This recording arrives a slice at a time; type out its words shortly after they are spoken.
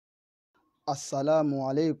Assalamu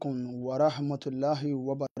alaikum wa rahmatullahi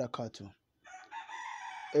wa barakatuh.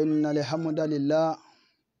 Innal hamdalillah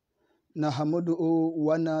nahmaduhu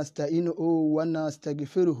wa nasta'inuhu wa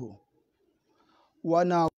nastaghfiruhu wa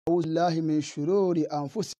na'udhu billahi min shururi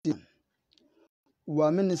anfusina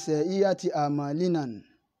wa min sayyiati a'malina.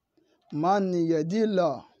 Man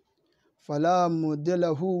yahdihillahu fala mudilla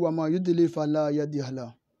lahu wa man yudlil fala hadiya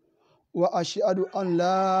lahu. Wa ashhadu an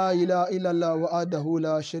la ilaha illallah wahdahu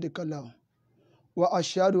la sharika lahu. Wa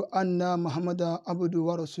ashhadu anna Muhammadan abduhu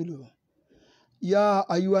wa rasuluhu. Ya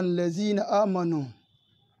ayyuhallazina amanu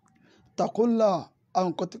taqullaha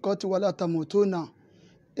haqqa tuqatih wa la tamutunna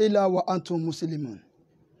illa wa antum muslimun.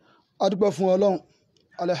 Adúpẹ́ fún Ọlọ́run,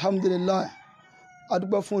 alhamdulillah.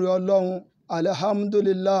 Adúpẹ́ fún Ọlọ́run,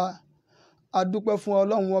 alhamdulillah. Adúpẹ́ fún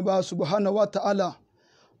Ọlọ́run Ọba subhanahu wa ta'ala,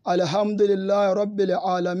 alhamdulillah rabbil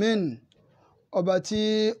alamin. Ọba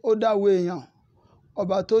tí ó dá àwọn èèyàn,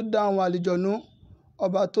 ọba tó dá àwọn àlìjọ̀nú,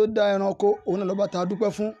 ọba tó dá ẹranko, òun náà lọ́ba tá a dúpẹ́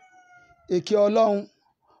fún. Ìkẹ́ Ọlọ́run,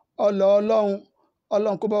 ọlọ́ Ọlọ́run,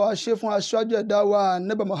 Ọlọ́run kó bá wa ṣe fún aṣáájú ẹ̀dá wa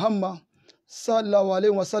Nábì Muhammad sallallahu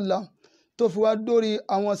alayhi wa sallam, tó fi wá dórí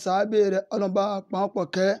àwọn sàábé rẹ̀, Ọlọ́run bá pa wọ́n pọ̀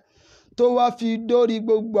kẹ́, tó wá fi dórí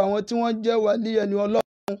gbogbo àwọn tí wọ́n jẹ́ wàlí ẹni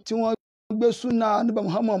Ọlọ́run, tí wọ́n gbé súnà Nábì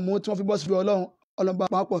Muhammad mú, tí wọ́n fi bọ́ síbi Ọlọ́run, Ọlọ́run bá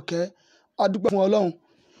pa wọ́n pọ̀ kẹ́. A dúpẹ́ fún Ọlọ́run.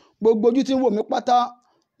 Gbogbo ojú tí ń wò mí pátá,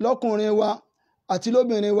 lọ́kùnrin wa àti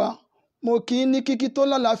lóbìnrin wa, mo kí í ní kíkí tó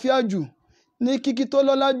lálàáfíà jù, ní kíkí tó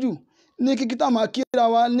lọ́lá jù, ní kíkí tá a máa kíra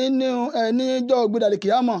wa níjọ́ ògbédàlẹ̀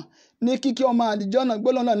kìámọ̀, ní kíkí ọmọ àlìjọ́nà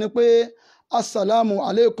gbólóhùn náà ni pé assalamu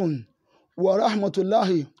alaikum wa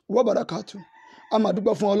rahmatullahi wa barakatuh. A máa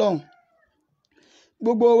dúpẹ́ fún Ọlọ́run.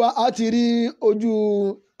 Gbogbo wa á ti rí ojú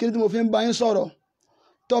kíni tí mo fi ń bá yín sọ̀rọ̀,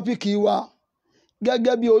 tọ́pìkì wa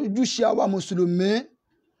gẹ́gẹ́ bí ojúṣe àwa mùsùlùmí.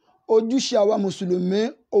 Ojúṣe àwa mùsùlùmí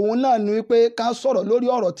òun náà ni wípé ká sọ̀rọ̀ lórí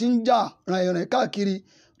ọ̀rọ̀ tí ń jà ràìnrìn káàkiri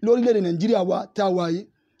lórílẹ̀‐èdè Nàìjíríà wa tá a wà yìí.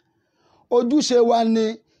 Ojúṣe wa ni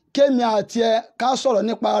kémi àti ẹ ká sọ̀rọ̀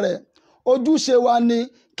nípa rẹ̀. Ojúṣe wa ni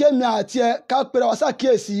kémi àti ẹ ká pera wa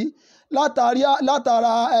ṣàkíyèsí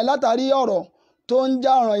látàrí ọ̀rọ̀ tó ń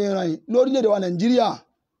jà ràìnrìn lórílẹ̀‐èdè wa Nàìjíríà.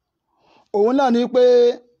 Òun náà ni pé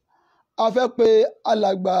a fẹ́ pe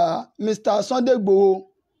alàgbà Mr. Sunday Igboho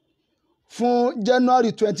fún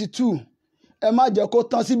January 22. Ẹ má jẹ́ kó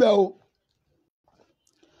tán síbẹ̀ o.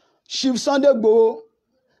 Chief Sunday Igboho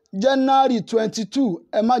January 22.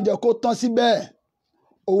 Ẹ má jẹ́ kó tán síbẹ̀.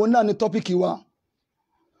 Òun náà ni tọ́pìkì wa.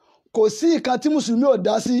 Kò sí ìkan tí mùsùlùmí ò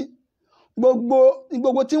dá sí.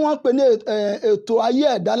 Gbogbo tí wọ́n ń pè ní ètò ayé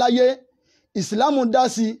ẹ̀dá láyé, ìsìlámù dá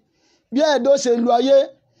sí. Bí ẹ̀dá ṣe lu ayé,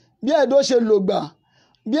 bí ẹ̀dá ṣe lògbà,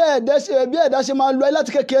 bí ẹ̀dá ṣe máa lu ayé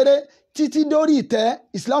láti kékeré títí dórí ìtẹ́,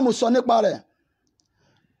 ìsìlámù sọ nípa rẹ̀.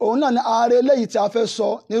 Òun náà ni ààrẹ eléyìí tí a fẹ́ sọ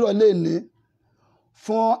nírọ̀lẹ́ ní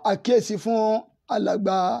fún àkíyèsí fún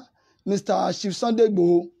alàgbà Mr. Chief Sunday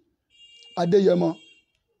Igboho Adéyẹmọ.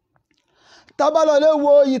 Tábàlọ́lé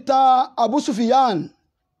wo ìtàn Abu Sufyan,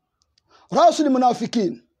 Rasul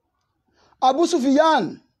Munafikin. Abu Sufyan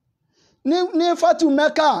ní Fatu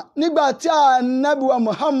Mẹ́kà, nígbà tí Ànábì wa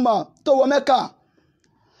Muhammad tó wọ Mẹ́kà.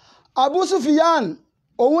 Abu Sufyan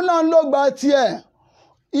òun náà ló gba tiẹ̀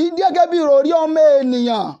gẹ́gẹ́ bí ìròrí ọmọ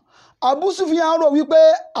ènìyàn. Abu Sufyan rò wípé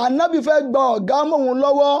Ànábì fẹ́ gba ọ̀gá mọ́ òun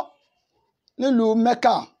lọ́wọ́ nílùú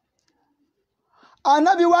Mẹ́kà.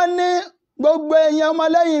 Ànábì wá ní gbogbo èèyàn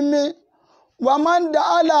ọmọlẹ́yìn mi, wà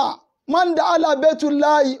man da ala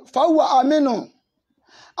betullahi fahuwa aminu.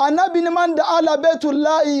 Ànábì ní man da ala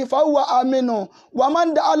betullahi fahuwa aminu, wà man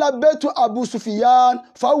da ala betu Abu Sufyan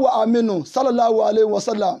fahuwa aminu sallallahu alayhi wa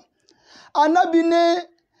sallam. Ànábì ní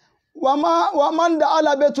wà man da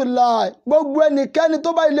ala betullahi, gbogbo ẹnikẹ́ni tó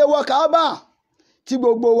bá ilé wọ Káàbà tí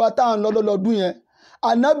gbogbo wa tá à ń lọ́dọọdún yẹn.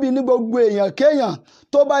 Ànábì ní gbogbo èèyàn kéèyàn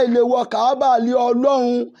tó bá ilé wọ Káàbà lé Ọlọ́run,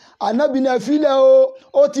 Ànábì ní ẹ fílẹ̀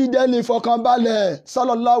ó ti dẹni ìfọ̀kànbalẹ̀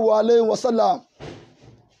sallallahu alayhi wa sallam.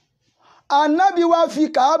 Ànábì wá fi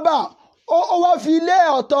Káàbà, ó wá fi ilé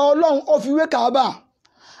ọ̀tọ̀ Ọlọ́run, ó fi wé Káàbà.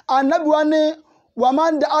 Ànábì wá ní wà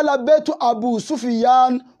man da ala betu Abu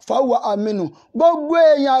Sufyan fahuwa aminu. Gbogbo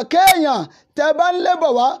èèyàn kéèyàn tẹ bá ń lébọ̀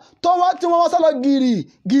wá tí wọ́n wá sálọ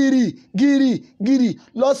gìrì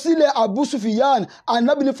lọ sílẹ̀ Abu Sufyan,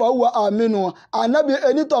 Ànábì ní fahuwa aminu. Ànábì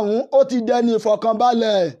enítọ̀hún ó ti dẹni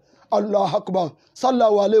ìfọ̀kànbalẹ̀. Allahu Akbar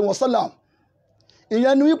sallallahu alayhi wa sallam.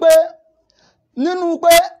 Ìyẹn ni wípé nínú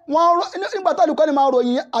pé nígbà tá àlùkò ni máa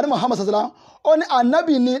ròyìn Ànábì Muhammad sallallahu alaihi wasallam, ó ní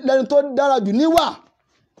Ànábì ni lẹni tó dára jù níwà.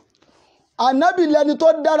 Ànábì lẹni tó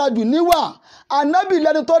dára jù níwà. ànábì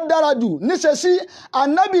lẹ́ni tó dára jù níṣesí,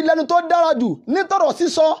 ànábì lẹ́ni tó dára jù nítọ̀rọ̀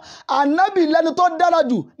sísọ, ànábì lẹ́ni tó dára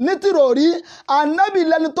jù nítìròrí, ànábì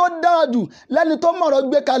lẹ́ni tó dára jù lẹ́ni tó mọ̀rọ̀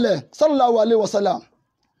gbé kalẹ̀ sallallahu alayhi wa sallam.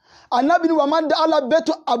 Ànábì ni wà máa ń dá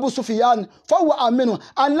alábẹ́tù Abu Sufyan fọwọ́ àmínú.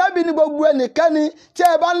 Ànábì ni gbogbo ẹnikẹ́ni tí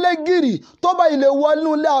ẹ bá ń lé gírì tó bá ilé wọnú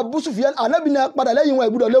ilé Abu Sufyan, ànábì ni ẹ padà lẹ́yìn wọn,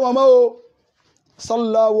 ìgbúdọ̀ lé wọn mọ́ o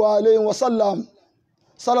sallallahu alayhi wa sallam.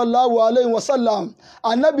 Sallallahu alayhi wa sallam.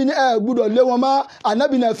 Ànábì ni ẹ gbúdọ̀ lé wọn mọ́,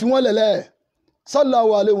 ànábì ni ẹ fi wọ́n lẹ̀lẹ̀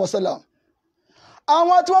sallallahu alayhi wa sallam.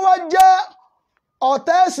 Àwọn tí wọ́n wá jẹ́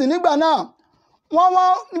ọ̀tá ẹ̀sìn nígbà náà,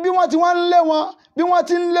 bí wọ́n ti wọ́n ń lé wọn, bí wọ́n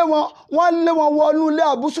ti ń lé wọn, wọ́n ń lé wọn wọnú ilé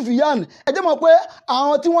Abu Sufyan. Ẹ jẹ́ mọ̀ pé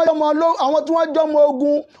àwọn tí wọ́n jọmọ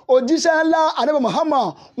ogun òjíṣẹ́ ńlá Ànábì Muhammad,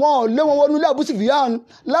 wọn ò lé wọn wọnú ilé Abu Sufyan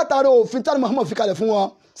látàrí òfin tí Ànábì Muhammad fi kalẹ̀ fún wọn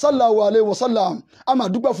sallallahu alayhi wa sallam. A máa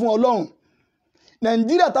dúpẹ́ fún Ọlọ́run.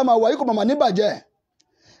 Nàìjíríà tá máa wà yìí kò máa ní bàjẹ́.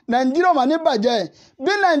 Nàìjíríà máa ní bàjẹ́.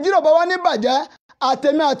 Bí Nàìjíríà bá wá ní bàjẹ́,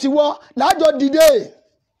 àtẹ̀mí àtiwọ́ lájọ dìde.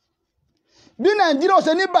 Bí Nàìjíríà ò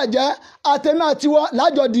ṣe ní bàjẹ́, àtẹ̀mí àtiwọ́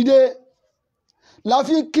lájọ dìde. La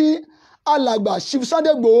fi kí alàgbà Chief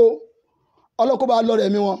Sunday Igboho, ọlọ́kọ́ bá lọ́rẹ̀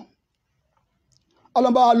mi wọn,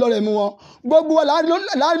 ọlọ́ba lọ́rẹ̀ mi wọn. Gbogbo wa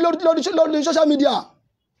láàrin lórí social media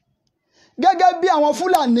gẹ́gẹ́ bí àwọn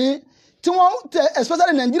Fúlàní tí wọ́n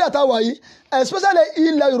especially Nàìjíríà tá wà yìí, especially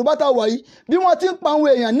ilẹ̀ Yorùbá tá wà yìí, bí wọ́n ti ń pa àwọn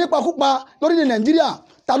èèyàn nípakúpa lórílẹ̀ Nàìjíríà,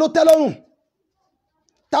 ta ló tẹ́ lọ́rùn?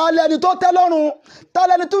 Ta lẹni tó tẹ́ lọ́rùn? Ta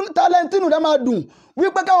lẹni tínú rẹ̀ máa dùn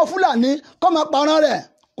wípé káwọn Fúlàní kọ́ máa parán rẹ̀?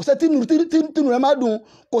 Kò sẹ́ tínú rẹ̀ máa dùn,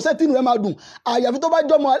 kò sẹ́ tínú rẹ̀ máa dùn. Àyàfi tó bá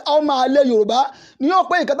jọ ọmọ alẹ́ Yorùbá ni yóò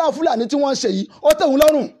pé nǹkan táwọn Fúlàní tí wọ́n ń ṣe yìí ó tẹ́ òun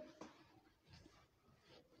lọ́rùn.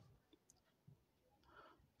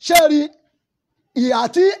 Ṣé rí ìhà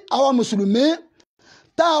tí àwọn Mùsùlùmí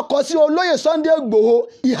tá a kọ sí olóyè Sunday Igboho,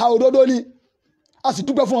 ìhà òdodo ni, a sì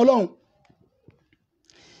dúpẹ́ fún Ọlọ́run.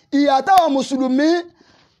 Ìhà táwọn Mùsùlùmí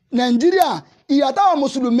Nàìjíríà, ìhà táwọn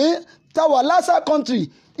Mùsùlùmí táwọn lásà country,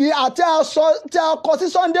 ìhà tí a kọ sí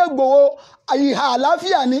Sunday Igboho, ìhà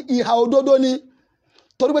àlàáfíà ni, ìhà òdodo ni.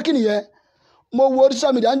 Torí pé kí nìyẹn? Mo wo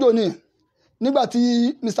social media ń jò ní nígbà tí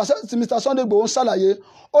Mr. Sunday Igboho ń ṣàlàyé,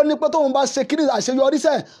 ó ní pé tóun bá ṣe kíni àṣeyọrí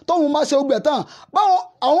sẹ́, tóun bá ṣe ogbẹ̀ tán, báwọn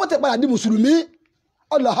àwọn ti padà di Mùsùlùmí.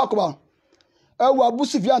 Allahu Akbar. Ẹ wo Abu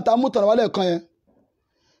Sufyan tá a mú tọ̀nà wálé kan yẹn.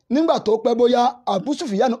 Nígbà tó pẹ́ bóyá Abu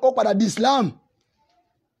Sufyan ó padà di Islam.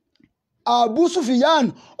 Abu Sufyan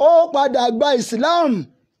ó padà gba Islam.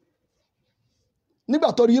 Nígbà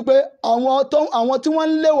tó rí pé àwọn tí wọ́n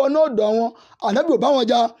ń lé wọn náà dọ̀ wọn, Ànábì ò bá wọn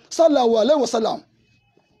jà sallallahu alayhi wa sallam.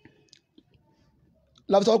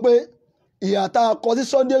 Láti sọ pé ìhà tá a kọ sí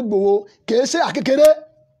Sunday Igboho kìí ṣe àkékeré.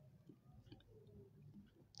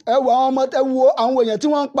 Ẹ wo àwọn èèyàn tí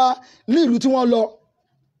wọ́n ń pa ní ìlú tí wọ́n lọ,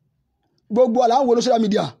 gbogbo àlàáwò lórí social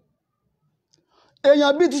media.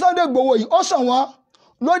 Èèyàn bíi ti Sunday Igboho yìí ó sàn wọ́n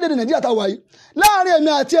lórílẹ̀-èdè Nàìjíríà táwa yìí. Láàrin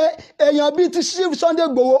èmi àti èèyàn bíi ti Chief Sunday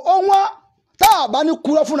Igboho ó wọ́n tá a bá ní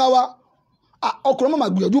kúrọ́ fúnra wa. Ọkùnrin máa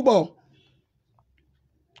gbìyànjú pọ̀,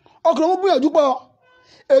 ọkùnrin mú gbìyànjú pọ̀.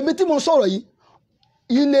 Èmi tí mo sọ̀rọ̀ yìí,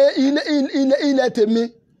 ilẹ̀ tèmi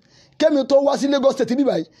kémi tó wá sí Lagos State bí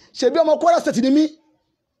báyìí, ṣebí ọmọ Kwara State ni mí.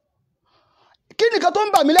 Kí nìkan tó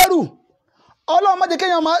ń bà mí lẹ́rù? Ọlọ́run má jẹ́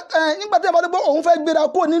kéèyàn máa nígbà tí ẹ bá dé pé òun fẹ́ gbéra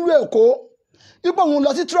kúrò nílùú Èkó, ipò òun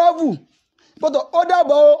lọ sí travel, gbọ́dọ̀ ó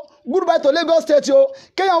dàbọ̀ o, goodbye to Lagos State o,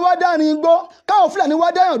 kéèyàn wá dárin igbó, káwọn Fúlàní wá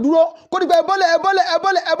dáyàn dúró kó dípẹ́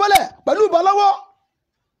ẹbọ́lẹ̀ pẹ̀lú ìbọn lọ́wọ́.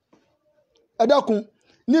 Ẹ dákun,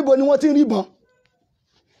 níbo ni wọ́n ti ń rí ìbọn?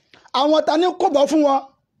 Àwọn ta ní kó bọ́ fún wọn?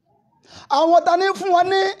 Àwọn ta ní fún wọn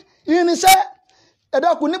ní irinṣẹ́? Ẹ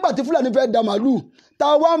dákun, nígbà tí Fúlàní fẹ́ da màálù, ta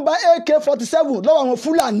wá ń bá AK-47 lọ́wọ́ àwọn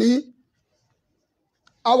Fúlàní.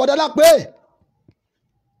 Àwàdà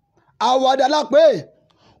lápé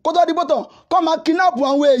kó tó di bọ́tọ̀ kọ́ máa kidnap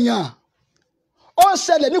àwọn èèyàn. Ó ń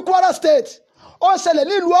ṣẹlẹ̀ ní Kwara State, ó ń ṣẹlẹ̀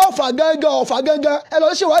nílùú Ọ̀fà gangan, ẹ lọ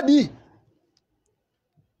ṣèwádìí.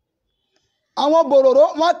 Àwọn bòròró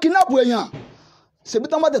wọn kidnap èèyàn. Ṣèbí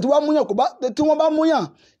tí wọ́n bá tẹ̀ tí wọ́n bá múyàn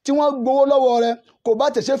tí wọ́n gbowó lọ́wọ́ rẹ̀, kò bá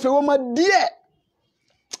tẹ̀ ṣe fẹ́ wọ́n mọ́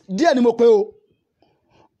díẹ̀ ni mo pé o.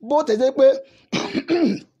 Bó tẹ̀ jẹ́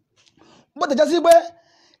sí pé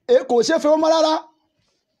kò ṣe fẹ́ wọ́n mọ́ rárá.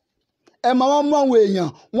 Ẹ máa wọ́n mú àwọn èèyàn,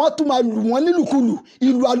 wọ́n tún máa lù wọ́n nílùkulù,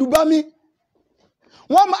 ìlú àlùbámi.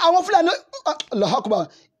 Àwọn Fúlàní, Allahu Akbar,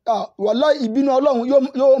 wallahi ìbínú Ọlọ́run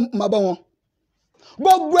yóò máa bá wọn.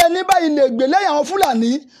 Gbogbo ẹni báyìí lè gbè lẹ́yìn àwọn Fúlàní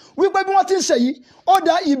wípé bí wọ́n ti ń ṣe yìí, ó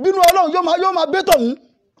da ìbínú Ọlọ́run yóò máa bẹ́ tọ̀hún.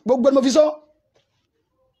 Gbogbo ẹni mo fi sọ.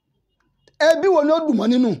 Ẹbí wo ni ó dùn mọ́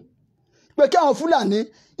nínú pé kí àwọn Fúlàní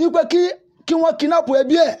wípé kí wọ́n kidnap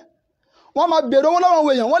ẹbí ẹ̀, wọ́n máa bèrè owó lọ́wọ́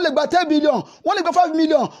àwọn èèyàn wọ́n lè gba 10 billion wọ́n lè gba 5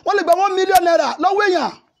 million wọ́n lè gba 1 million naira lọ́wọ́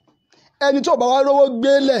èèyàn ẹni tó bá wá rówó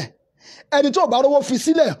gbélẹ̀ ẹni tó bá rówó fi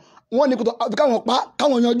sílẹ̀ wọ́n ní kòtò káwọn pa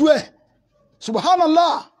káwọn yanjú ẹ̀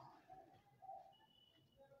subhanallah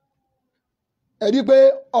ẹ̀rí pé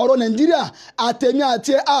ọ̀rọ̀ Nàìjíríà àtẹ̀mí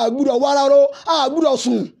àti àgbúrò wáráró àgbúrò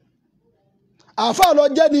sùn àfáà lọ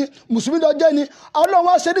jẹ́ ni mùsùlùmí lọ jẹ́ ni ọlọ́run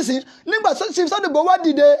wá ṣe nísìn nígbà tí Sunday Igboho wá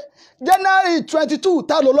dìde January 22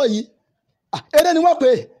 tá lọ yìí eré ni wọ́n pè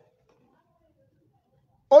é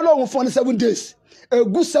ọlọ́run fún ọ ní 7 days a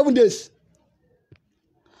good 7 days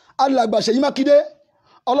alàgbà Ṣèyí Mákindé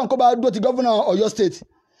ọlọ́run kó bá dúró ti gọ́vùnà Ọ̀yọ́ state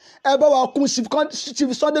ẹ bá wa kún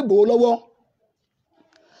Chief Sunday Igboho lọ́wọ́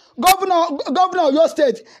gọ́vùnà Ọ̀yọ́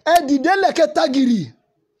state ẹ dìde lẹ́kẹ́ tágìrì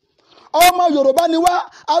ọmọ Yorùbá ni wá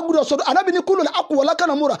agbúdọ̀ sọ̀rọ̀ anábì ní kúlò àkùwọ̀lá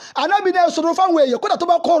kànáà múra anábì ní sọ̀rọ̀ fáwọn èèyàn kódà tó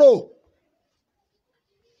bá kọ̀rọ̀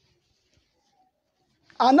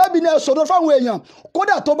anábì ní sọ̀rọ̀ fáwọn èèyàn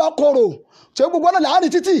kódà tó bá kọ̀rọ̀ ṣé gbogbo ọ̀nà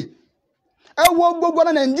láàrin títì ẹ wo gbogbo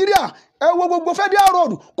ọ̀nà Nàìjíríà ẹ wo gbogbo Federal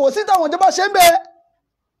Road kò sí táwọn ìjọba ṣe ń bẹ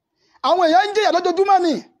àwọn èèyàn ń jẹyà lójoojúmọ́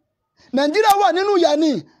ni Nàìjíríà wà nínú ìyà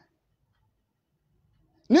ni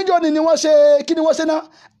níjọ́ ni wọ́n ṣe kí ni wọ́n ṣe náà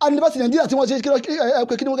anniversary Nàìjíríà tí wọ́n ṣe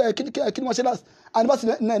kí ni wọ́n ṣe last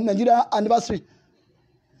anniversary Nàìjíríà anniversary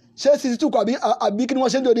ṣé 62 àbí kí ni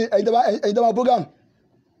wọ́n ṣe ń jò ní ẹ̀yìndàmà program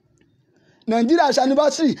Nàìjíríà ṣe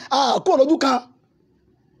anniversary àkó lójú kan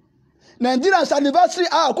Nàìjíríà ṣe anniversary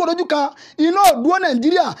àkó lójú kan iná òdúró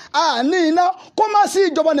Nàìjíríà ní iná kó má sí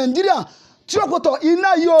ìjọba Nàìjíríà tí ó kòtò iná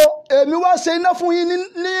yìí o èmi wá ṣe iná fún yín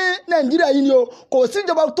ní Nàìjíríà yìí ni o kò sí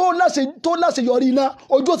ìjọba tó láṣẹ yọrí iná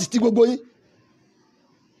ojú òsì ti gbogbo yín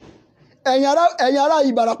ẹ̀yin ará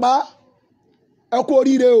Ìbàràpá ẹ kú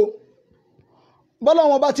oríire o bọ́lá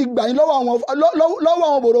wọn bá ti gbà yín lọ́wọ́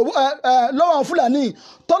àwọn Fúlàní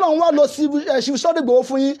tọ́lọ̀ wọn wá lọ sí Chief Sunday Igboho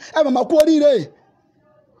fún yín ẹ màmá kú oríire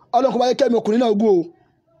ọlọ́run kò bá yẹ kẹ́mi ọkùnrin náà gún o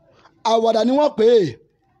àwàdà ni wọ́n pè é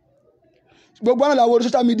gbogbo àwọn làwọn orí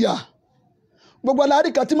social media gbogbo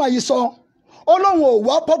aláríkà tí màá yí sọ ọlọ́run ò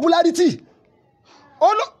wá popularity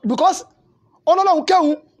because ọlọ́run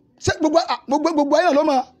kẹ́hún ṣé gbogbo ayé náà ló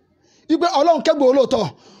mọ̀ wípé ọlọ́run kẹ́gbò olóòótọ́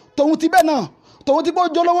tòun ti bẹ́ẹ̀ náà tòun ti bó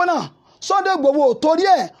jólówó náà Sunday Igboho torí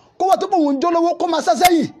ẹ̀ kó wọ́n tó bó òun jólówó kó máa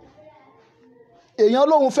sẹ́sẹ́yìn èèyàn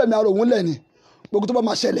ọlọ́run fẹ̀mí ara òun lẹ̀ ni gbogbo tó bá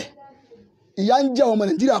máa ṣẹlẹ̀ ìyà ń jẹ ọmọ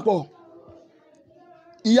Nàìjíríà pọ̀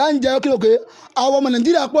ìyà ń jẹ kílòkè àwọn ọmọ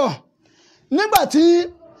Nàìjíríà pọ̀ nígbà tí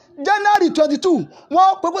January 22 wọ́n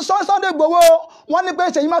pè pé Sunday Igboho wọ́n ní pé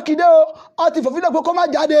Ṣèyí Mákindé ó ti fòfilẹ̀ pé kó má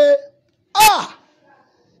jáde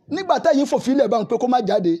nígbà tẹ́yìn fòfilẹ̀ bá ń pé kó má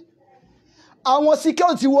jáde àwọn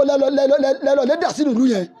security wo lẹ́lọ lẹ́dà sínú ìlú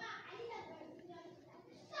yẹn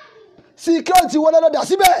security wo lẹ́lọ dà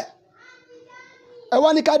síbẹ̀ ẹ wá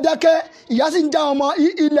ní ká dákẹ́ ìyà sì ń já ọmọ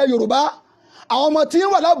ilẹ̀ Yorùbá àwọn ọmọ tí ń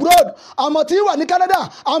wà lábúròd àwọn ọmọ tí ń wà ní Canada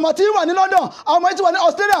àwọn ọmọ tí ń wà ní London àwọn ọmọ tí ń wà ní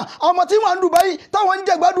Australia àwọn ọmọ tí ń wà ní Dubai táwọn ń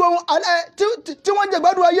jẹ̀gbádùn tí wọ́n ń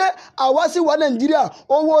jẹ̀gbádùn ayé àwa sì wà Nàìjíríà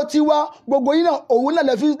owó tiwa gbogbo yìí náà òun náà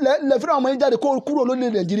lẹ́fí àwọn ọmọ yìí jáde kúrò lórí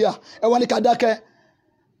Nàìjíríà ẹ wá ní ká dákẹ́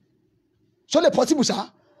so lè possible sá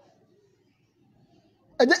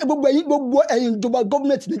ẹ jẹ́ gbogbo ẹ̀yin ìjọba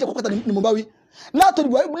gọ́ọ̀mẹ̀ntì Nàìjíríà kọ́kọ́tà ni mo bá wí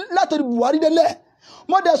látòrí Buhari délẹ̀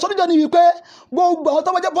mo dẹ̀ sọ́dọ̀jọ́ ni wípé gbogbo àwọn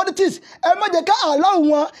tó bá jẹ́ politics ẹ má jẹ́ ká allow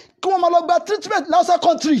wọn kí wọ́n máa lọ gba treatment outside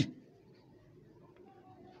country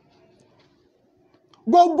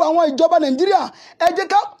gbogbo àwọn ìjọba Nàìjíríà ẹ jẹ́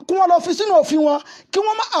ká kí wọ́n lọ fi sínú òfin wọn kí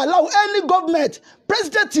wọ́n má allow any government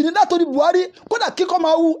president ní látòrí Buhari kódà kíkọ́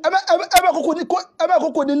máa wú ẹbẹ́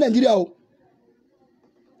kókó ní Nàìjíríà o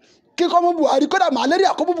kíkọ́ mú Buhari kódà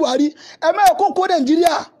malaria kó mú Buhari ẹbẹ́ kókó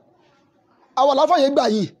Nàìjíríà àwọn làáfàyè gbà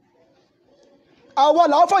yìí àwọn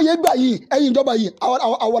làáfàyè gbà yìí ẹ̀yin ìjọba yìí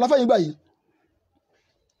àwọn làáfàyè gbà yìí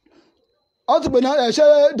wọ́n ti pè ní ṣé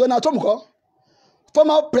Donald Trump kọ́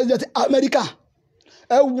former president America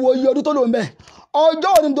ẹ wo iye ọdún tó lò ń bẹ ọjọ́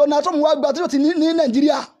wo ni Donald Trump wá gba tí ó ti ní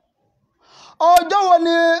Nàìjíríà ọjọ́ wo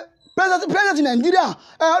ni president Nàìjíríà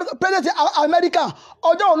president America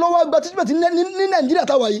ọjọ́ wo ló wá gba tí ó ti ní Nàìjíríà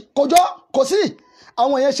táwa yìí kò sí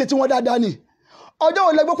àwọn yẹn ṣe tí wọ́n dáadáa ni ọjọ́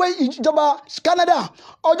wo lẹ gbọ́ pé ìjọba Canada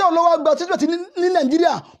ọjọ́ wo ló wá gba tí ó ti ní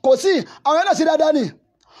Nàìjíríà kò sí àwọn yẹn náà ṣe dáadáa ni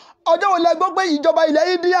ọjọ́ wo lẹ gbọ́ pé ìjọba ilẹ̀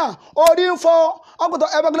India orí ń fọ́ ọkùnrin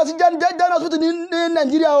ẹgbẹ́gbẹ́ sí jẹ́nà hospital ní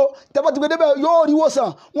Nàìjíríà o tẹ́pọ̀ ti gbé débẹ̀ yóò rí wòsàn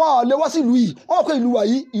wọn ò lè wá sí ìlú yìí wọ́n wọ́n pé ìlú wa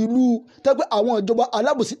yìí ìlú tẹ́pẹ́ àwọn ìjọba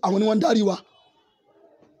alábòsí àwọn ni wọ́n ń darí wa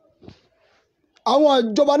àwọn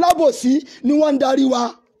ìjọba alábòsí ni wọ́n ń darí wa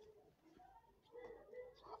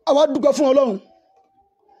àwa dúpẹ́ fún Ọlọ́run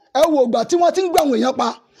ẹ wo ìgbà tí wọ́n ti ń gbà àwọn èèyàn pa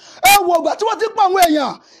ẹ wo ìgbà tí wọ́n ti ń pa àwọn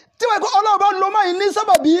èèyàn tí wọ́n kọ́ Ọlọ́run bá lo máyì ní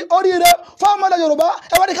sábàbí oríire fún ọmọ ilẹ̀ Yorùbá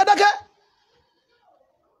ẹ wá ní ká dákẹ́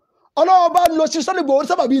ọlọ́wọ́ bá lọ sí Sunday Igboho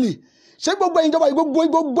sábàbí ni ṣé gbogbo ẹ̀yin ìjọba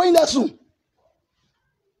gbogbo yín lẹ́sùn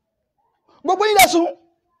gbogbo yín lẹ́sùn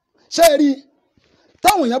ṣe rí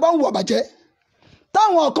táwọn èèyàn bá ń wù àbàjẹ́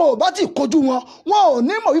táwọn kan ò bá ti kojú wọn ò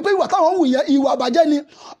ní mọ̀ wípé ìwà táwọn ń wù yẹn ìwà àbàjẹ́ ni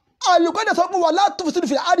alùpùpù sọ pé wà látúfù sínú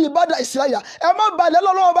fìlà àdì ìbàdàn ìsìláyà ẹ má balẹ̀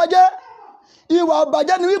lọ́wọ́ bàjẹ́ ìwà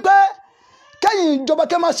àbàjẹ́ ni wípé kẹ́yìn ìjọba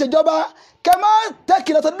kẹ́ máa ṣèjọba kẹ́ máa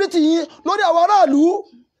tẹ́kì responsibility yín lórí àwọn aráàlú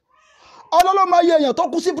ọlọ́lọ́ máa yẹ èèyàn tó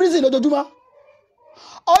kú sí prison lójoojúmọ́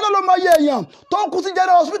ọlọ́lọ́ máa yẹ èèyàn tó kú sí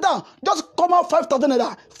general hospital just come out 5,000 naira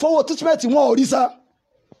fowó treatment wọn ò rí sá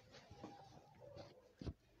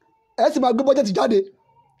ẹ sì máa gbé bọ́jẹ̀tì jáde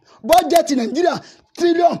bọ́jẹ̀tì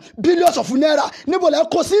Nàìjíríà billions of naira níbo lẹ́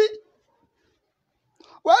kó sí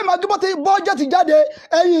wọ́n máa gbé bọ́jẹ̀tì jáde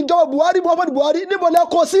ẹ̀yìn ìjọba Buhari Muhammadu Buhari níbo lẹ́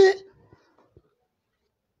kó sí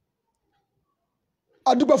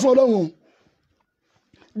adúpẹ́ fún Ọlọ́run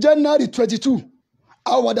January 22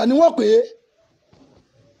 àwàdà ni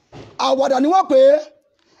wọ́n pè é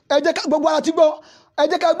ẹ jẹ́ ká gbogbo ara ti gbọ́ ẹ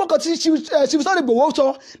jẹ́ ká gbọ́ kan tí Chief Sunday Igboho sọ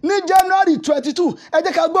ní January 22 ẹ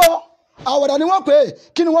jẹ́ ká gbọ́ àwàdà ni wọ́n pè é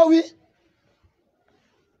kí ni wọ́n wí.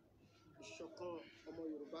 Ìṣọ̀kan ọmọ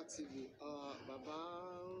Yorùbá TV bàbá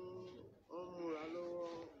ń múra lọ́wọ́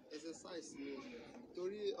exercise ni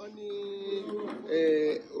torí ó ní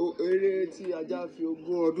eré tí ajá fi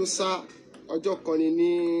 20 ọdún sá ọjọ́ kan ni ní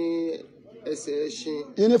ẹsẹ̀ ẹṣin.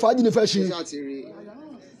 ìní fàájì ní fẹ́ ṣe. láti rí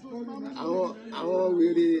àwọn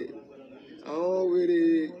wèrè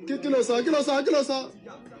kí ló sọ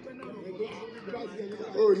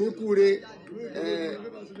ó ní kúre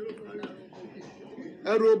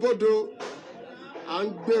ẹrù òbodò à ń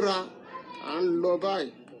gbéra à ń lọ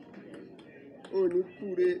báyìí ó ní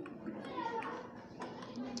kúre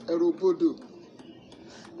ẹrù òbodò.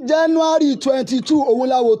 January 22 òun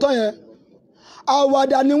la wò tán yẹn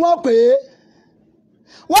àwàdà ni wọ́n pè é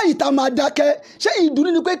wọ́n yìí ta máa dákẹ́ ṣé ìdùnnú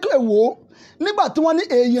ni pé wò ó nígbà tí wọ́n ní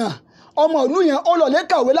èèyàn ọmọ ìlú yẹn ó lọ lè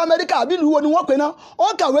kàwé l'Amẹ́ríkà àbí ìlú wo ni wọ́n pè náà ó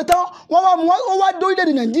kàwé tán ó wá dé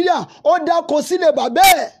orílẹ̀-èdè Nàìjíríà ó dáko sílẹ̀ bàbá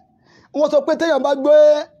ẹ̀ wọ́n sọ pé téèyàn bá gbé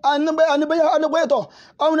anígbéyàtọ̀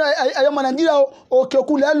ẹ̀yọ́mọ Nàìjíríà òkè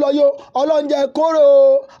òkun lẹ́ lọ yó ọlọ́njẹ kóró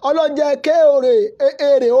ọlọ́njẹ kéèrè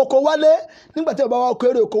èrè oko wálé nígbà tí ọba wa kó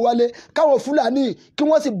èrè oko wálé káwọn Fúlàní kí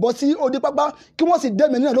wọ́n sì bọ́ sí odi pápá kí wọ́n sì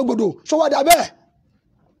dẹ́mẹ̀ nínú lógbòdò ṣọ́wádà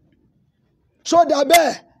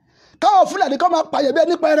bẹ́ẹ̀ káwọn Fúlàní kọ́ máa pààyàn bẹ́ẹ̀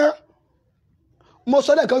nípẹ̀rẹ̀ mo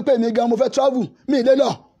sọ lẹ́ẹ̀kan pé mi gan mo fẹ́ travel mi ì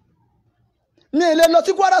lè lọ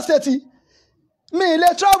sí Kwara State mi ì lè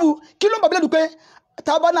travel kí ló ń bàbá lẹ́nu pé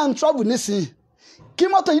tábánà ń travel nísìnyí kí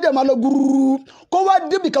mọ́tò yìí dẹ̀ máa lọ gúrúrú kó wá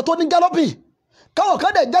débi kan tó ní gálọ́pì káwọn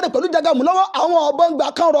kan dẹ̀ jáde pẹ̀lú jágàmù lọ́wọ́ àwọn ọ̀bọ̀n gbà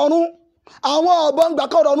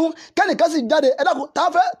kan rọrùn kẹ́nìkan sì jáde ẹ dákun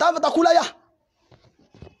táwọn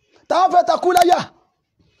fẹ́ takú láyà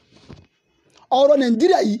ọ̀rọ̀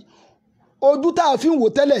Nàìjíríà yìí ojú tá a fi ń wò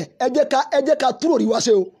tẹ́lẹ̀ ẹ jẹ́ ká túrò rí wá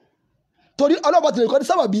ṣe o torí ọlọ́pàá tẹ̀lé kọ́ ní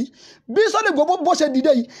sábàbí bí Sunday Igboho bó ṣe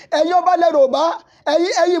dìde yìí ẹ̀yin ọba ilẹ̀ Yorùbá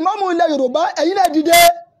ẹ̀yin mọ́mú ilẹ̀ Yorùbá ẹ̀yin náà dìde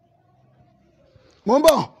mò ń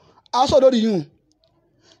bọ̀ aṣọ lórí yìí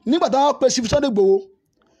nígbà táwọn pe Chief Sunday Igboho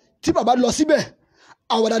tí bàbá lọ síbẹ̀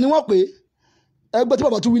àwàdà ni wọ́n pè é ẹgbẹ́ tí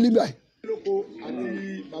bàbá tún wí nígbà yìí. lóko àti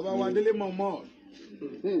bàbá wa Délé mọ̀mọ́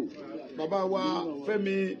bàbá wa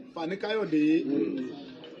Fẹ́mi Fani-Káyọ̀dé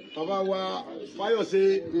bàbá wa Fáyọ̀ṣe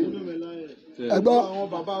ẹgbọ́ àwọn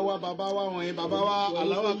bàbá wa wọ̀nyí bàbá wa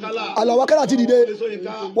Àlàó Akálà ti dìde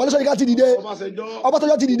Wọlé Ṣóyínká ti dìde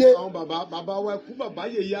Ọbásanjọ́ ti dìde àwọn bàbá wa ẹkú bàbá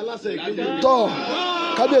yèyé aláṣẹ ìkéde tọ́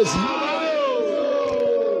kábíyèsí.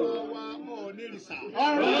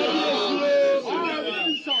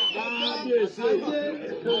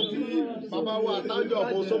 bàbá wa Tájọ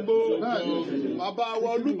ọmọ Òṣogbo bàbá wa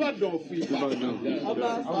Olúbàdàn fìgbà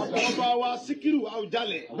bàbá wa Síkírù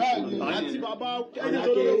Àwùjalẹ̀ àti bàbá ẹni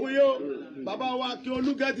tó lórí fún yóò bàbá wa kí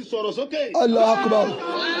Olúgẹ́ ti sọ̀rọ̀ sókè. Allahu Akbar.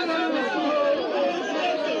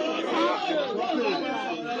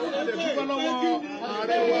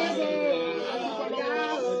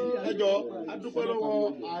 ẹjọ́ adúpẹ́ lọ́wọ́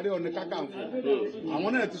Ààrẹ Ọ̀nà Kakanfò àwọn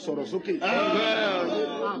náà ti sọ̀rọ̀ sókè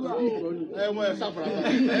wọ́n ẹ sáfara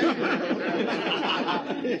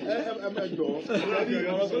ẹjọ́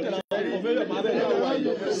ọ̀rọ̀ sókè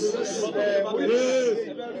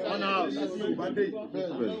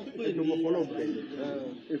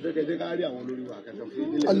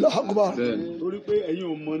Allahu Akbar. torí pé ẹ̀yin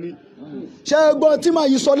ò mọ̀ ni. ṣé ẹgbọ́n tí màá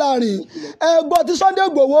yí sọ láàrin ẹgbọ́n tí Sunday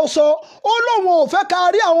Igboho sọ ó lóun ò fẹ́ ká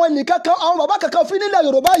rí àwọn ẹnìkankan àwọn bàbá kankan fi nílẹ̀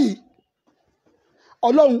Yorùbá yìí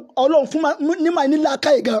Ọlọ́run fún ní màá nílẹ̀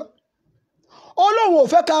akáyè gan ó lóun ò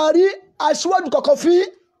fẹ́ ká rí aṣíwájú kankan fi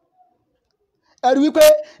ẹ̀rí wípé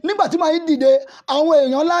nígbà tí màá dìde àwọn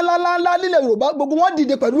èèyàn ńláńláńlá nílẹ̀ Yorùbá gbogbo wọn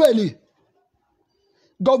dìde pẹ̀lú ẹ̀ ni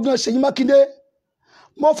gọ́vnà Ṣèyí Mákindé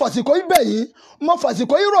mo fàsìkò ibẹ̀ yìí mo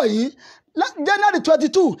fàsìkò ìrọ̀ yìí January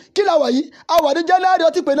 22 kí la wà yìí a wà ní January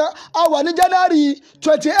ọtí pé náà a wà ní January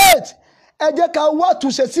 28 ẹ jẹ́ ká wá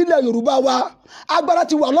túnṣe sílẹ̀ Yorùbá wa agbára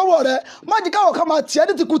ti wà lọ́wọ́ rẹ má jẹ́ káwọn kan máa tiẹ̀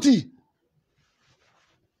ní tìkùtì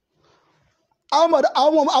àwọn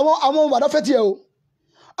ọmọ Ìbàdàn fẹ́ tiẹ̀ o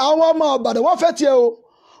àwọn ọmọ Ìbàdàn wọ́n fẹ́ tiẹ̀ o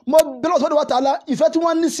mo bẹ̀rẹ̀ sọ́dọ̀ wa tààlà ìfẹ́ tí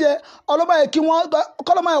wọ́n ní sí ẹ ọlọ́mọ yẹ kí wọ́n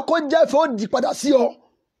kọ́lọ́mọ yẹ kó jẹ́ ìfẹ́ ó di padà sí ọ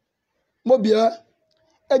mo bì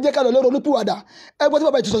ẹ jẹ́ ká lọ lérò onípìwàdà ẹ gbọ́ tí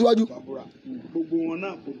bàbá yìí ti sọ síwájú. gbogbo wọn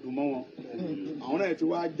náà kò dùn mọ́ wọn àwọn náà ti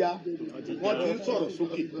wá já wọn ti ń sọ̀rọ̀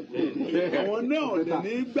sókè àwọn náà ò lè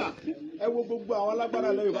ní gbà ẹ wo gbogbo àwọn alágbára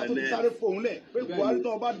ilẹ̀ Yorùbá tó ti sáré fòun lẹ̀ pé Buhari tó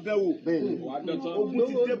ọba dẹ wò ogun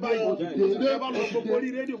ti dé báyìí ẹ bá lọ gbogbo orí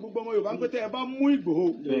rédíò gbogbo ọmọ Yorùbá ń pété ẹ bá mú Ìgbòho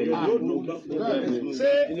yóò lò ṣé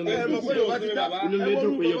ẹ mọ̀ pé Yorùbá ti dá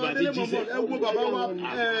ẹ wo bàbá wa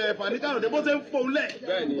Fani Káyọ̀dé bó ṣe ń fòun lẹ̀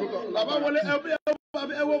bàbá wọlé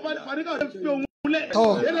ẹ wo Fani Káyọ̀dé fi òun lẹ̀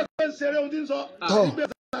yẹlẹ fẹ́ ń ṣeré ohun tí ń sọ ìgbé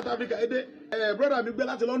South Africa ẹ dé broda mi gbé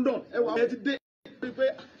láti London ẹ wà ẹ ti dé pé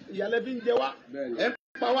ìyàlẹ́ fi ń jẹ wá ẹ ń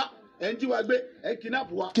pa wá ẹ ń jí wa gbé ẹ ń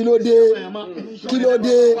kidnap wa. kí ló dé kí ló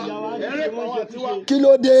dé kí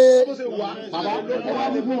ló dé. bàbá ẹ wá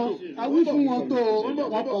ní fún wọn àwí fún wọn tó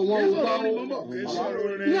wọn kọ wọn ò bá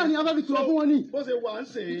wọn ní àní abẹ́bí tí wọ́n fún wọn ní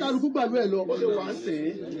kíkàlùkù gbàlú ẹ̀ lọ. bó ṣe wà ń sìn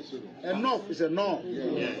enough is enough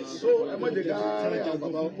so ẹ mọ̀ jẹ́ ká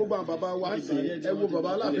gbogbo àwọn bàbá wa ń sìn ẹ wo bàbá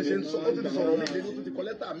Aláàfin ṣe ń sọ ó tún ti sọ̀rọ̀ mi lé ó tún ti kọ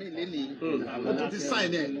lẹ́tà mi lé ní ó tún ti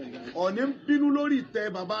sign ẹ̀ Ọọ̀ni ń bínú lórí ìtẹ́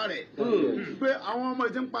bàbá rẹ̀ pé àwọn ọmọ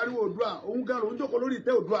ìjẹ́ ń pariwo Oòduà òun gan lòun jókòó lórí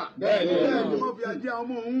ìtẹ́ Oòduà bẹ́ẹ̀ ni wọ́n fi ajé àwọn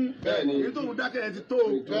ọmọ òun èyí tóun dákẹ́ ẹ̀ ti tó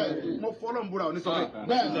mo fọ́lọ́ ń búra òní sọ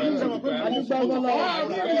bẹ́ẹ̀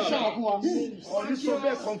òní sọ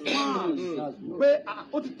bẹ́ẹ̀ confam pé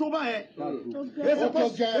ó ti tó báyẹn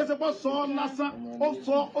ẹsẹ̀ pọ̀ sọ lásán ó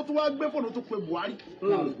sọ ó tún wá gbé fóònù tó pe Buhari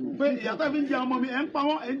pé ìyàtọ̀ fi ń jẹ ọmọ mi ẹ̀ ń pa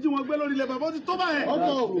wọ́n ẹ̀ ń jí wọn gbé lórí ilẹ̀ bàbá ó ti tó báyẹn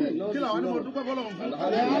kí làwọn ni mo dúpẹ́ fọlọ́run fún.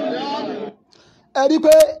 ẹ rí i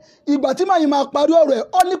pé ìgbà tí màá yìí máa parí ọ̀rọ̀ ẹ̀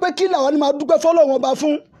ó ní pé kí làwọn ni máa dúpẹ́ fọlọ́run ọba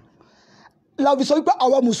fún la fi sọ wípé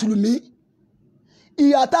àwa mùsùlùmí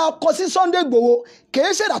ìhà tá a kọ sí Sunday Igboho kìí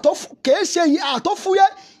ṣe ìhà tó fúyẹ́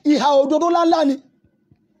ìhà òdodo ńláńlá ni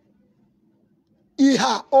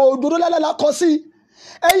ìhà òdodo ńláńlá la kọ sí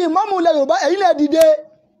ẹ̀yin ìmáàmù ilẹ̀ Yorùbá ẹ̀yin lè dìde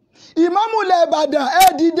ìmáàmù ilẹ̀ Ìbàdàn ẹ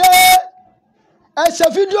dìde ẹ ṣe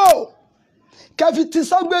fídíò kẹfì ti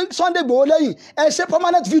Sunday Igboho lẹ́yìn ẹ ṣe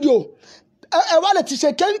permanent video ẹ wá lè ti ṣe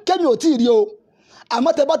kémi ò tí ì rí o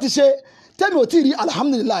àmọ́ tẹ bá ti ṣe tẹ́mi ò tí ì rí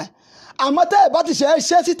alhamdulilayi àmọ́ tẹ́ ẹ bá ti ṣe ẹ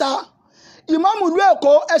ṣe síta ìmáàmù ìlú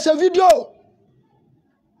Èkó ẹ ṣe fídíò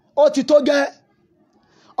ó ti tó gẹ́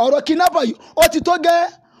ọ̀rọ̀ kidnapper yìí ó ti tó gẹ́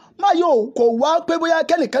má yóò kò wá pé bóyá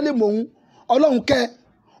kẹ́nìkan lè mọ̀ òun Ọlọ́run kẹ́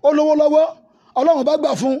olówó lọ́wọ́ Ọlọ́run bá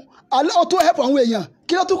gbà fún ó tó help àwọn èèyàn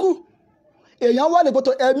kí ló tún kù èèyàn wà lè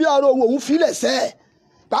gbọ́tọ̀ ẹ̀mí ara òun filẹ̀ sẹ́ẹ̀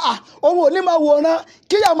òun ò ní máa wòran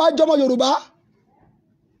kíyà máa jọmọ Yorùbá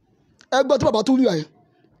ẹgbọ́ tí bàbá tún rí ẹ̀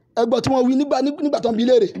ẹgbọ́ tí wọ́n wí nígbà tó ń bi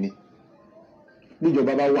léèrè.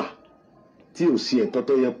 níjọba bá wà tí ò sí ẹ̀tọ́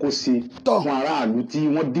tó yẹ kó ṣe fún aráàlú tí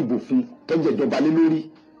wọ́n dìbò fún tọ́jọ̀jọba lé lórí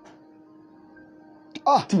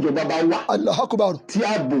tíjọba bá wà Allahu Akbar tí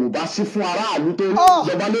ààbò bá sí fún aráàlú tó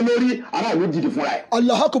jọba lé lórí aráàlú dìde fúnra ẹ̀.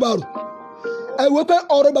 Allahu Akbar ẹ wo pé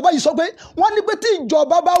ọ̀rọ̀ bàbá yìí sọ pé wọ́n ní pé tí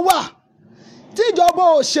ìjọba bá wà tí ìjọba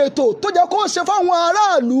ò ṣètò tó jẹ́ kó ṣe fáwọn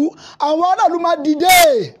aráàlú máa dìde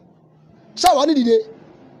ṣáwa ní dìde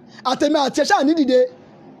àtẹ̀mí àti ẹ̀ ṣáà ní dìde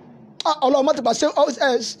ọlọ́mọ ti pa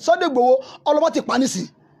Sunday Igboho ọlọ́mọ ti pa nísìn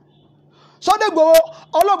Sunday Igboho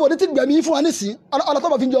ọlọ́bọ̀ ní ti gbẹ̀mí fún wa nísìn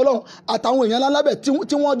ọlọ́tọ́bọ̀ fi ń jẹ Ọlọ́run àtàwọn èèyàn ńlá bẹ̀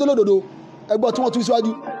tí wọ́n dólódodo ẹgbọ́ tí wọ́n tún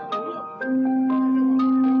síwájú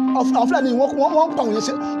àwọn Fúlàní wọ́n pa òun yẹn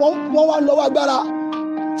ṣe wọ́n wá ń lọ́wọ́ agbára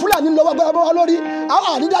Fúlàní ń lọ́wọ́ agbára bá wa lórí àwọn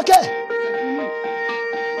ànídákẹ́.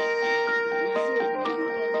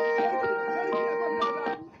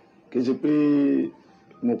 kì í ṣe pé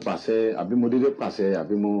mo pàṣẹ àbí mo dédé pàṣẹ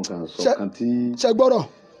àbí mo kàn sọ kan tí ṣe gbọ́rọ̀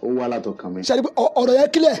ó wá látọkàn mi. ṣe ọ̀rọ̀ yẹn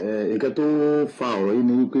kílẹ̀. nǹkan tó fa ọ̀rọ̀ yìí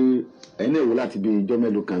ni wípé ẹ̀yin náà wò láti bí ijọ́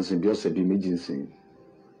mélòó kan sìn bí ọ̀sẹ̀ bíi méjì sìn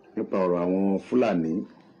nípa ọ̀rọ̀ àwọn Fúlàní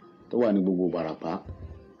tó wà ní gbogbo Ìbàràpá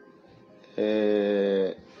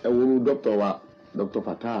ẹ wo dókítà wa Dr.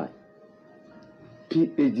 Fatai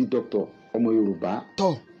PhD doctor ọmọ Yorùbá tó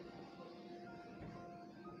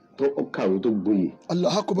ó kàwé tó gboyè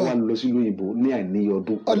Allahu Akbar wà lọ sílùú òyìnbó ní àìníye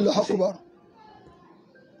ọdún Allahu Akbar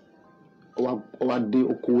ó wá dé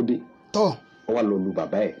ó kówó dé ó wá lọ lu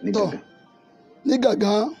bàbá ẹ̀ ní Gàngán ní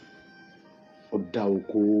Gàngán ó dá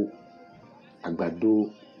oko àgbàdo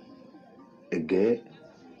ẹ̀gẹ́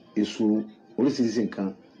iṣu oríṣiríṣi nǹkan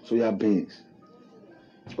soya beans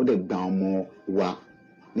ó dẹ̀ gba ọmọ wa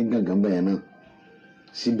ní gbọ̀ngàn bẹ́ẹ̀ náà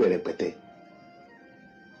Sibe rẹpẹtẹ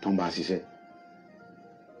tó ń bá a ṣiṣẹ́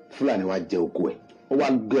Fúlàní wa jẹ oko ẹ̀ ó wá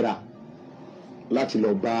gbéra láti lọ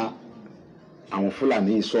bá àwọn Fúlàní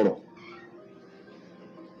yìí sọ̀rọ̀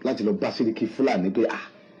láti lọ bá Sẹ́ríkì Fúlàní pé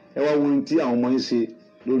ẹ wá wo ohun tí àwọn ọmọ yín ṣe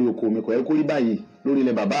lórí oko mi kò yẹ kó rí báyìí lórí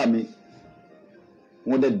ilẹ̀ bàbá mi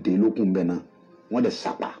wọ́n dẹ̀ dé lókun bẹ́ẹ̀ náà wọ́n dẹ̀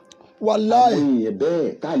sàpà. wàláì àwọn èèyàn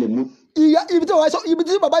bẹ́ẹ̀ tá a lè mú. ìyá ibi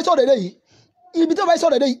tí bàbá yìí sọ̀rọ̀ èdè yìí ibi tí bàbá yìí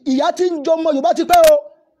sọ̀rọ̀ èdè yìí ìyá tí ń jọ ọmọ Yorùbá ti pẹ́ o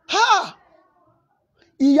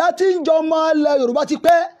ìyá tí ń jọ ọmọ ilẹ̀ Yorùbá ti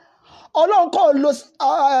pẹ́ Ọlọ́run kò lo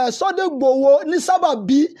Sunday Igboho ní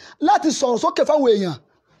sábàbí láti sọ̀rọ̀ sókè fáwọn èèyàn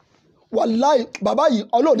wàláì bàbá yìí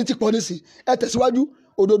Ọlọ́run ní ti pọ̀ nísì ẹ tẹ̀síwájú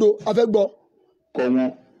òdodo afẹ́gbọ́. kọ wọn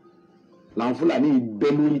làwọn Fúlàní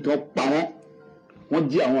bẹ́ lórí tó pa wọn wọ́n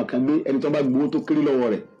jí àwọn kan gbé ẹni tó bá gbowó tó kéré lọ́wọ́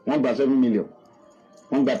rẹ̀ wọ́n gba 7 million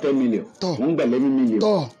wọ́n gba 10 million wọ́n gba 11 million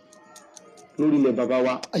lórí ilẹ̀ bàbá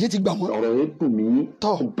wa. ayé ti gbà wọ́n. ọ̀rọ̀ yẹn dùn mí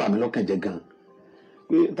ó bà mí lọ́kàn jẹ́ gan-an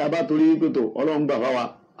pé tá a bá torí pé tó Ọlọ́run gbà fáwa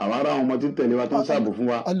àwọn ará àwọn ọmọ tí tẹ̀lé wa tó ń ṣààbò fún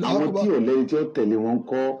wa àwọn tí ò lẹ́yìn tí ó tẹ̀lé wọn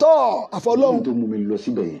kọ́ àfọlọ́hún tó mú mi lọ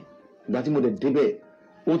síbẹ̀ yẹn ìgbà tí mo dẹ̀ débẹ̀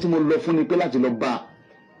ohun tí mo lọ fún ni pé láti lọ bá a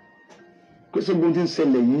pé sógun ti ń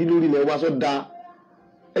ṣẹlẹ̀ yìí lórí ilẹ̀ wa sọ́dà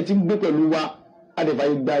ẹ ti ń gbé pẹ̀lú wa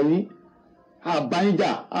adẹ̀fàyè gba yín àbáyíjà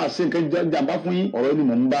àṣẹ nǹkan jàǹbá fún yín ọ̀rọ̀ ni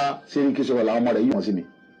mò ń bá Sẹ́ríkì sọ̀rọ̀ làwọn ọmọ rẹ̀ yìí wọ́n sí mi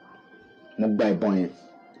mo gba ìbọn yẹn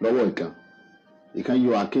lọ́wọ́ ìkan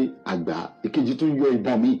yọ àké àgbà ìkejì tún yọ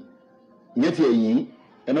ìbọn mi ìyẹn ti ẹ̀yìn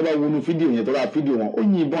ẹni bá wọnú fídíò yẹn tó bá fídíò wọn ó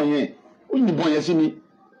yin ìbọn yẹn sí mi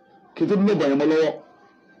kí n tó dúró ìbọn yẹn mọ́ lọ́wọ́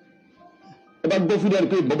ẹ bá gbọ́ fídíò yẹn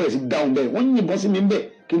pé ìbọn bẹ̀rẹ̀ sí dáhùn bẹ́ẹ̀ wọ́n yin ìbọn sí mi ń bẹ̀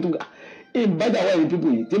kí n tún bájà wá ẹ̀yìn pípò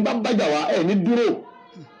yìí tí n bá bájà wá ẹ̀ ní dúró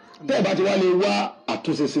tẹ́ ẹ̀ bá ti wá lè wá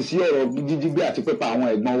àtúnṣe sí ọ̀rọ̀ jíjígbé àti pípa àwọn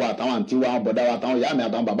ẹ̀gbọ́n wa àtàwọn àǹtí wa àwọn bọ̀dá wa àtàwọn ìyá mi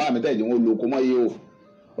àtàwọn bàbá mi tẹ̀lé wọn lo oko mọ́ iye o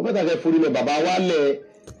ó fẹ́ tàkẹ́ forílẹ̀ bàbá wa lẹ̀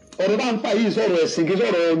ọ̀rọ̀ bá ń fà yìí sọ̀rọ̀ ẹ̀sìn kí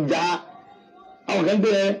sọ̀rọ̀ ọjà àwọn kan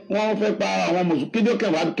gbé wọn fẹ́ pa àwọn mùsùlùmí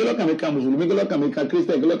kílọ̀kànmí kan mùsùlùmí kílọ̀kànmí kan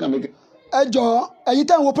kírísítẹ̀ kílọ̀kànmí kan. ẹ jọ ẹ̀yin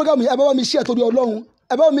tẹ́ ń wo programme yìí ẹ bá wà mí share torí Ọlọ́run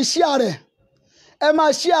ẹ bá wà mí share rẹ̀ ẹ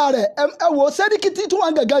máa share rẹ̀ ẹ wò Sẹ́ríkì tí tún wà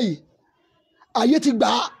ń gàgà yìí ayé ti gbà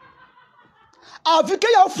á àfi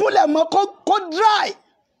kéèyàn fúnlẹ̀ mọ́ kó dry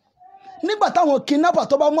nígbà táwọn kidnapper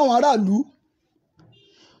tó bá mú àwọn aráàlú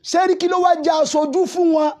Sẹ́ríkì ló wá jẹ́ aṣojú fún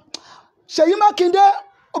wọn Ṣèyí Mákindé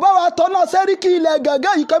ó bá wa tọ́nà Sẹ́ríkì ilẹ̀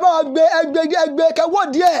gàgà yìí kẹ́ bá wa gbé ẹgbẹ́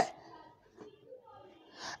kẹwọ́dì ẹ̀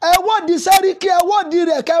ẹwọ́dì Sẹ́ríkì ẹwọ́dì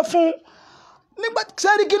rẹ̀ kẹ́ fún nígbà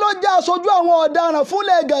Sẹ́ríkì ló jẹ́ aṣojú àwọn ọ̀daràn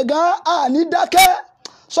fúnlẹ̀ gàgà àní dákẹ́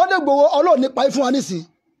Sunday Igboho Ọlọ́run nípa ìfún wa nísìn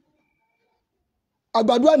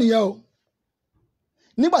àgbàdua nìyẹn o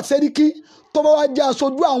nígbà tí Sẹ́ríkì tó bá wá jẹ́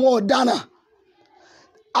aṣojú àwọn ọ̀daràn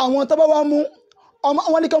àwọn tó bá wá mú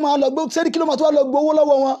wọn ní kí wọ́n máa lọ gbé Sẹ́ríkì ló máa tó wá lọ gbowó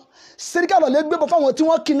lọ́wọ́ wọn Sẹ́ríkì àlọ́ lè gbébọn fáwọn tí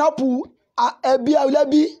wọ́n kidnapu ẹbí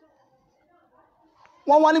ẹlẹ́bí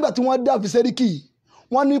wọ́n wá nígbà tí wọ́n dá fi Sẹ́ríkì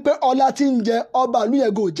wọ́n ní pé ọlá tí ń jẹ ọba ìlú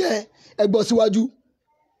yẹn kò jẹ́ ẹgbọ́ síwájú.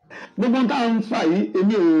 gbogbo tá à ń fà yìí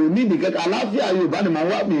èmi ò nídìí kankan àlàáfíà Yorùbá ni màá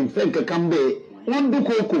wá mi fẹ́ kankan bẹ́ẹ̀ wọ́n ń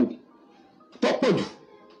dúnkòokò tọ́pọ̀ jù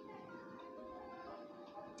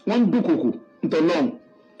wọ́n ń dúnkòokò ntọ́lọ́run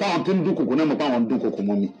táwọn tí ń dúnkòokò náà mọ̀ pé àwọn ń dúnkòokò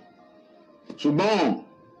mọ́ mi ṣùgbọ́n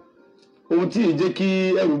ohun tí ì jẹ́ kí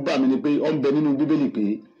ẹ̀rù bà mí ni pé ó ń bẹ nínú Bíbélì pé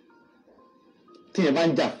tíyẹn bá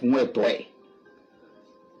ń jà fún ẹ̀tọ́ ẹ̀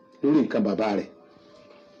lórí nǹkan bàbá rẹ̀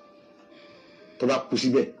tó bá kú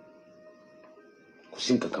síbẹ̀ kò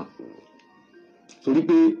sí nǹkan kan torí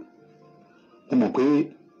pé mo mọ̀ pé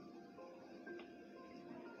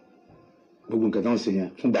gbogbo nǹkan tó ń ṣe yẹn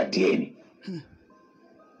fúngbà díẹ̀ ni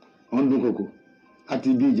wọ́n ń dúnkòokò àti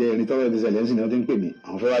bí ìjẹ ẹni tọ́wọ́ ẹ̀ ti ṣẹlẹ̀ ń sìn ni wọ́n ti ń pè mí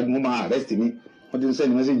àwọn fẹ́ wá wọ́n máa arrest mi wọ́n ti ń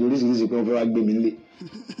sẹ́ni mẹ́sẹ̀jì oríṣiríṣi pé wọ́n fẹ́ wá gbé mi nílé.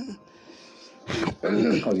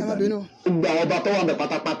 gbogbo àwọn ọba tó wà bẹ̀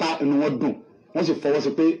pátápátá inú wọn dùn wọ́n sì fọwọ́ sí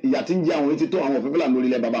pé ìyà tí ń jẹ àwọn etí tó àwọn òfin fúlàní lórí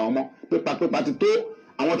ilẹ̀ bàbá wọn mọ́ pépà ti tó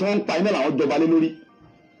àwọn tí wọ́n ń pa iná làwọn jọba lé lórí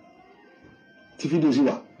tí fídíò sí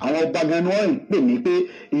wà àwọn ọba gan ni wọ́n ń pè mí pé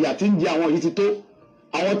ìyà tí ń jẹ àwọn yìí ti tó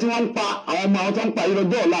àwọn tí wọ́n ń pa àwọn ọmọ àwọn tí wọ́n ń pa yìí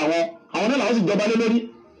lọ́jọ́ ọ̀la àwọn náà làwọn sì jọba lé lórí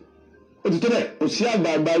ó ti tó bẹ́ẹ̀ kò sí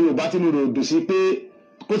àgbààgbà Yorùbá tí mo rò dùn sí pé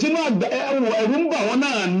kò sínú ẹ̀rù ń bà wọ́n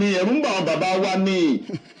náà ni ẹ̀rù ń bà wọ́n bàbá wa ni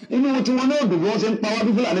inú tí wọ́n náà dùn bí wọ́n ṣe ń pa wá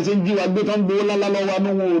bí Fúlàní ṣe ń jí wa gbé tán gbowó lálá lọ́wọ́ inú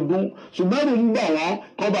wọn ò dùn ṣùgbọ́n ẹ̀rù ń bà wọ́n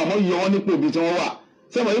kọ́ bà wọ́n yọ wọ́n nípò ibi tí wọ́n wà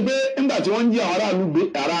sẹ́wọ̀n yìí pé nígbà tí wọ́n ń jí àwọn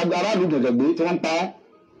aráàlú gẹ̀gẹ̀ gbé tí wọ́n ń pa wọ́n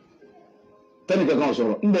tẹ́nìkan kan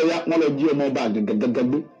sọ̀rọ̀ ńbẹ ya wọ́n lọ jí ọmọ ọba gẹ̀gẹ̀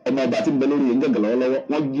gbé ọmọ ọba tí ń bẹ lórí yẹn gẹ̀gẹ̀ lọ́wọ́lọ́wọ́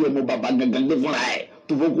wọ́n jí ọmọ bàbá gẹ̀gẹ̀ gbé fúnra ẹ̀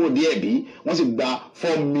tó fókó díẹ̀ bí wọ́n sì gba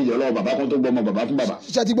 4 million lọ́wọ́ bàbá kan tó gbọ́ ọmọ bàbá fún bàbá.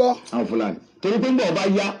 ṣe ti gbọ́. àwọn Fúlàní torí pé ń bọ̀ ọba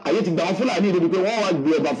yá ayé ti gba àwọn Fúlàní ìdíbi pé wọ́n wá gbé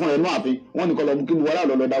ọba fún ẹnu ààfin wọ́n ní kọ́ lọ mú kí wọ́n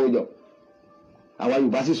lọ dáwọ́ jọ. àwa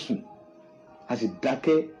Yorùbá sì sùn a sì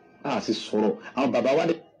dákẹ́ a sì sọ̀rọ̀ àwọn bàbá wa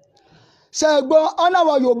dé. ṣe é gbọ́ ọ̀nà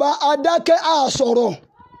àwọn Yorùbá adákẹ́ a sọ̀rọ̀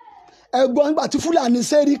ẹ̀gbọ́n nígbà tí Fúlàní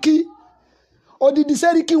Sẹ́ríkì odidi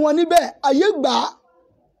Sẹ́ríkì wọn níbẹ̀ ayé gbà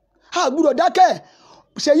á gbúdọ̀ dákẹ́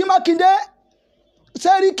Ṣèyí Mákindé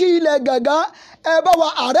Sẹ́ríkì ilẹ̀ Gàngá ẹ bá wa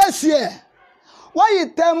àrẹ́sì ẹ̀ wọ́n yìí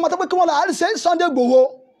tẹ mọ́tò pé kí wọ́n lọ àrẹ́sì Sunday Igboho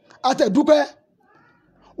àtẹ̀dúpẹ́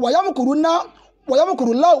wàyámùkùrú ná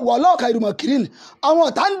wàyámùkùrú wà lọ́ọ̀ka ìrùmọ̀ kìrín àwọn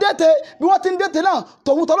ọ̀tá ń dẹ́tẹ̀ bí wọ́n ti ń dẹ́tẹ̀ náà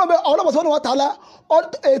tòun tọ́lọ́bẹ̀ ọlọ́bọ̀ sọ́nà wọn tààlà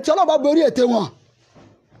ètí ọlọ́ba borí ètè wọn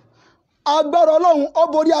agbára Ọlọ́run ó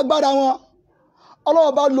borí agbára wọn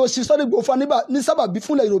Ọlọ́run bá lo Sunday Igboho fún ní sábàbí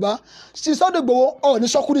fúnlẹ̀ Yorùbá Sunday Igboho ọ̀ ní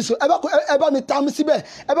sọ́kúrì sí ẹ bá mi ta mi síbẹ̀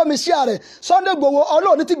ẹ bá mi ṣí ààrẹ Sunday Igboho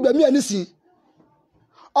Ọlọ́run ní ti gbẹ̀mí ẹ̀ nísìn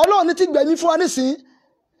Ọlọ́run ní ti gbẹ̀mí fún wa nísìn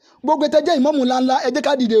gbogbo ètò ìmọ̀mù ńláńlá ẹ jẹ́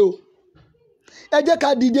ká dìde o ẹ jẹ́ ká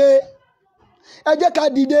dìde ẹ jẹ́ ká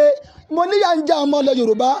dìde mo níyà ń já ọmọ ilẹ̀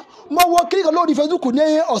Yorùbá mo wo kíríkan lórí Facebook ní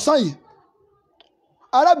ọ̀sán yìí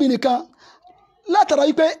arábìnrin kan látara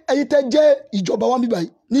wípé ẹ̀yin tẹ́ jẹ́ ìjọba wa bíbá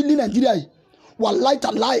yìí ní Nàìjíríà yìí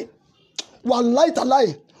wàláì tàláì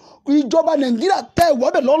ìjọba Nàìjíríà tẹ́ ìwọ́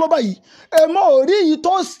bẹ̀ lọ́lọ́bà yìí ẹ mọ̀ orí yìí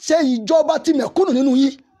tó ṣe ìjọba ti mẹ̀kúnnù nínú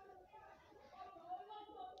yín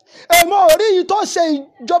ẹ mọ̀ orí yìí tó ṣe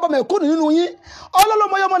ìjọba mẹ̀kúnnù nínú yín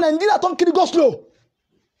ọlọ́lọ́mọyọmọ Nàìjíríà tó ń kiri goslo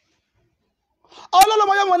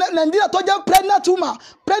ọlọ́lọ́mọyọmọ Nàìjíríà tó jẹ́ pregnant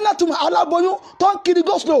woman aláboyún tó ń kiri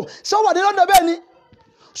goslo ṣé wà ní London bẹ́ẹ̀ ni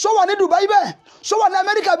ṣó wà ní Dubai bẹ́ẹ̀ ṣó wà ní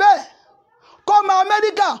Amẹ́ríkà bẹ́ẹ̀ kó ma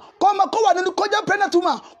Amẹ́ríkà kó wà nínú kó jẹ́ pregnant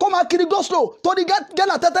woman kó ma kiri goslo tó di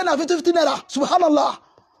gẹ́nà tẹ́tẹ́ náà 50 naira subhanallah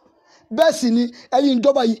bẹ́ẹ̀ sì ni ẹ̀yin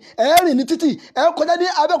ìjọba yìí ẹ̀ rìn ní títì ẹ̀ kọjá ní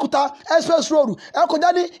Abẹ́òkúta express road ẹ̀ kọjá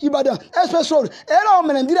ní Ìbàdàn express road ẹ̀ ràn ọmọ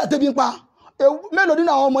Nàìjíríà tẹ́bi ń pa mélòó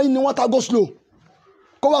nínú àwọn ọmọ yìí ni wọ́n ta goslo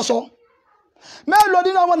kó wá sọ mélòó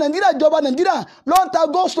nínú àwọn Nàìjíríà ìjọba Nàìjíríà ló ń ta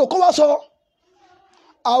goslo kó wá sọ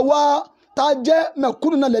àwa ta jẹ́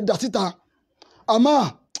mẹ̀kúnnù náà lè dà síta àmọ́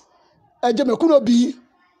ẹ̀jẹ̀ mẹ̀kúnnù bí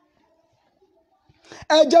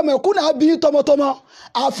ẹ̀jẹ̀ mẹ̀kúnnù àbí tọmọtọmọ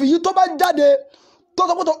àfìyí tó bá jáde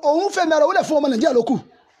tọ́tọ́pọ́tọ́ òun fẹ́mi ara wọlé fún ọmọ Nàìjíríà lókù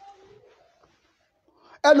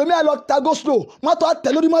ẹlòmíà lọ ta goslo mọ́tò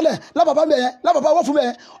àtẹ̀ lórí mọ́lẹ̀ lábàbá mẹ́yẹn lábàbá wọ́ fún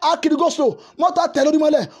mẹ́yẹn akiri goslo mọ́tò àtẹ̀ lórí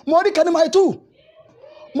mọ́lẹ̀ mo rí kẹ́ni máa tú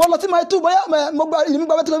mo lọ sí máa tú bóyá mo gba ìlú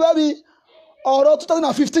gbàgbé tó bá bí ọ̀rọ̀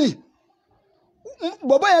 2015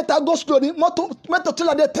 bọ̀bọ̀ yẹn ta goslo ni mọ́tò tí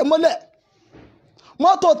ládé tẹ̀ mọ́lẹ̀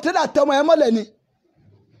mọ́tò tí ládé tẹ̀ mọ́ yẹn mọ́lẹ̀ ni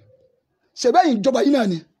ṣèbẹ́yìn ìjọba yìí náà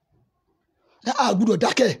ni àgùdọ̀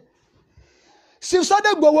dákẹ́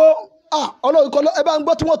Sunday Igboho ọlọ́run kọ́ ẹ bá ń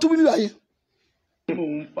gbọ́ tí wọ́n tú bíbí báyìí. mo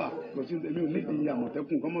ń fà lọ sí èmi ò nídìí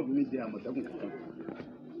àmọ̀tẹ́kùn kọ́mọ̀bí ní jẹ àmọ̀tẹ́kùn kankan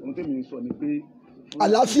ohun tẹ́mi ń sọ ni pé.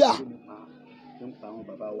 àlàáfíà. ó ń pa àwọn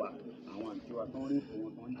bàbá wa àwọn àǹtí wa tó ń rí fún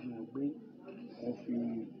wọn tó ń jí wọn gbé wọn fi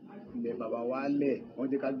ilẹ̀ bàbá wa lẹ̀ wọ́n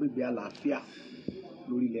jẹ́ ká gbégbé àlàáfíà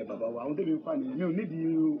lórí ilẹ̀ bàbá wa ohun tẹ́mi ń fà nìyẹn mi ò nídìí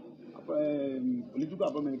political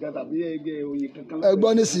appointment tàbí ẹgbẹ́ oyè kankan.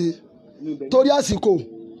 ẹ̀gbọ́n ní sí torí àsìkò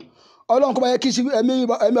Ọlọ́run kó bá yẹ kí ẹ̀mí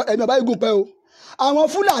ọba igun pẹ́ o àwọn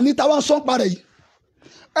Fúlàní táwọn sọ́n parẹ́ yìí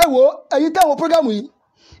ẹ wo ẹ̀yin tẹ́wọ̀n programu yìí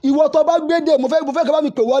ìwọ tó bá gbé dé mo fẹ́ kí bá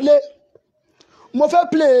mi pè wọlé mo fẹ́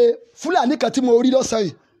play Fúlàní kan tí mo rí lọ́sàn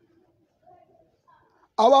yìí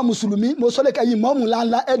àwa mùsùlùmí mo sọ lẹ́kẹ̀ẹ́ ẹ̀yin mọ́mù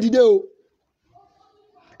ńláńlá ẹ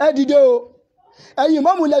dìde o ẹ̀yin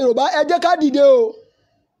mọ́mù ilẹ̀ Yorùbá ẹ jẹ́ ká dìde o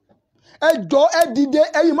ẹ jọ ẹ dìde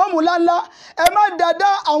ẹ̀yin mọ́mù ńláńlá ẹ má dàda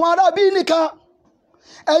àwọn arábí nìkan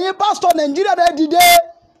ẹ̀yin pásítọ̀ Nàìjíríà ẹ dìde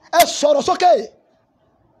ẹ sọ̀rọ̀ sókè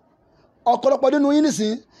ọ̀pọ̀lọpọ̀ nínú yín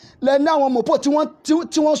nìsín lẹ́ni àwọn mọ̀pọ̀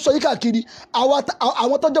tí wọ́n sọ yìí káàkiri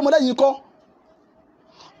àwọn tọ́jú ọmọdé yìí kọ́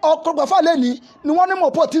ọ̀pọ̀lọpọ̀ fà lẹ́ni ni wọ́n ní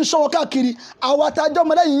mọ̀pọ̀ tí ń sọ wọn káàkiri àwọn tọ́jú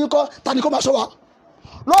ọmọdé yìí kọ́ tani kó máa sọ wa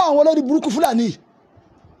lọ́wọ́ àwọn olórí burúkú Fúlàní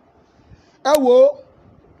ẹ wò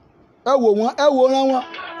wọ́n ẹ wò rán wọn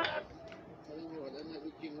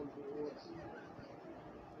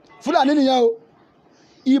Fúlàní nìyẹn o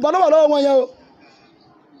ìbọn lọ́wọ́ wọn yẹn o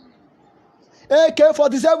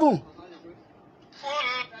AK-47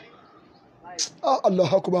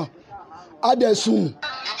 Allahu Akbar adẹ̀sùn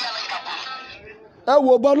ẹ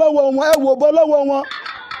wò bọ́ lọ́wọ́ wọn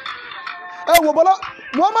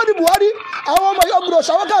Muhammadu Buhari àwọn ọmọ yóò gbọdọ̀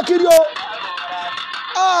ṣàwọ́ káàkiri o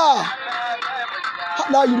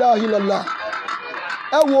la ilaha illallah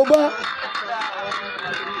ẹ wò bọ́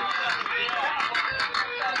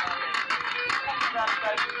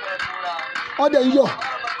wọ́n dẹ̀ ń yọ̀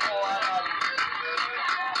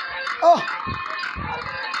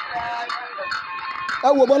ẹ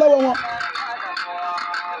wò bọ́ lọ́wọ́ wọn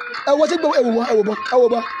ẹ wò sí gbogbo ẹ wò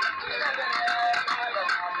bọ́.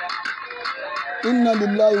 Inna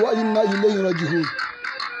lillahi wa inna ilayhi raji'un.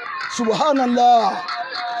 Subhanallah.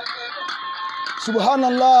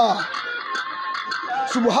 Subhanallah.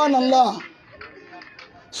 Subhanallah.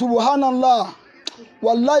 Subhanallah.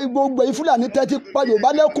 Wallahi gbogbo yìí Fúlàní tẹ́tí pa Yorùbá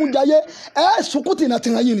lẹ́kún jayé ẹ sunkún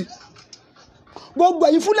tìǹtìǹ yìí ni. Gbogbo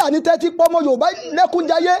yìí Fúlàní tẹ́tí pa ọmọ Yorùbá lẹ́kún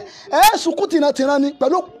jayé ẹ sunkún tìǹtìǹ ni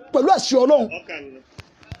pẹ̀lú àṣẹ Ọlọ́run.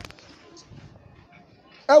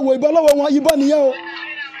 Ẹ wo ìbọn lọ́wọ́ wọn ìbọn nìyẹn o.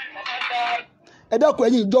 Ẹ dákun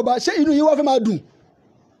ẹ̀yin ìjọba ṣé inú yín wá fẹ́ máa dùn?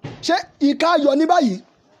 Ṣé ìka ayọ̀ ní báyìí?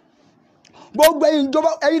 Gbogbo ẹ̀yin ìjọba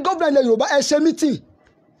ẹ̀yin gómìnà ilẹ̀ Yorùbá ẹ ṣe mítìn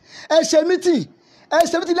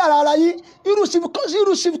lára ara yín irú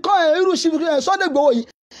Sunday Igboho yìí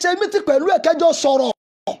ṣe mítìn pẹ̀lú ẹ̀kẹ́jọ sọ̀rọ̀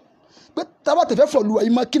pé tábà tẹ̀fẹ́ fọ̀lù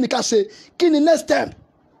ẹ̀yin mọ́ kí ni ká ṣe kí ni next step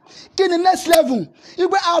kí ni next level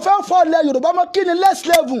ìgbé àfẹ́ fọ́ ilẹ̀ Yorùbá mọ́ kí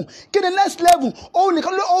ni next level òun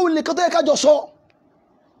nìkan tó yẹ kájọ sọ.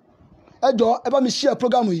 Ẹ jọ̀ọ́ ẹ bá mi share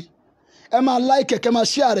program yìí ẹ máa like kẹ́ máa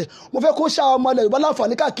share rẹ̀ mo fẹ́ kó ṣá ọmọ ilẹ̀ Yorùbá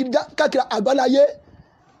láǹfààní káàkiri àgbáláyé.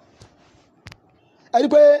 Ẹ rí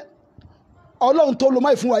pé Ọlọ́run tó lo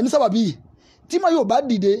máì fún wa ní sábàbí yìí tí máa yóò bá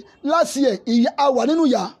dìde láti ẹ̀ a wà nínú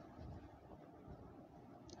ìyà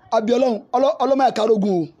àbí ọlọ́mọ ẹ̀ka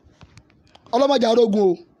arógun o ọlọ́mọdé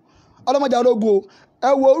arógun o ẹ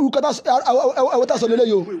wo orúkọ tá a sọ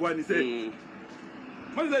lélẹ́yìí o.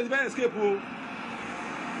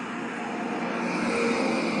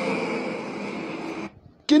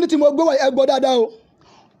 Kíní tí mo gbé wá ẹ gbọ́ dáadáa o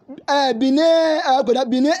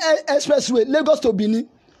Benin expressway Lagos to Benin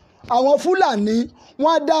àwọn Fúlàní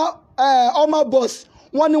wọ́n dá ọmọ bus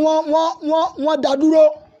wọ́n ní wọ́n dá dúró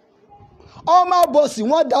ọmọ bus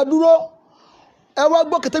wọ́n dá dúró ẹ wá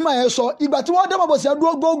gbọ́ kẹtẹ́ máa yẹn sọ ìgbà tí wọ́n dá ọmọ bus yẹn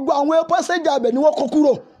dúró gbogbo àwọn pásẹ́jà abẹ ni wọ́n kó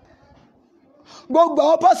kúrò gbogbo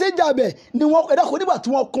àwọn pásẹ́jà abẹ ni wọ́n ẹ̀dá kò nígbà tí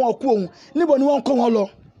wọ́n kó wọn kú òun níbo ni wọ́n kó wọn lọ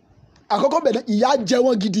àkọ́kọ́ bẹ̀rẹ̀ ìyà jẹ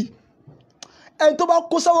wọ́n gidi ẹni tó bá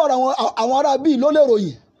kó sọ́wọ́ àwọn ará bíi ló lè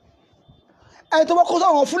ròyìn ẹni tó bá kó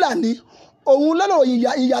sọ́wọ́ àwọn Fúlàní òun lè ròyìn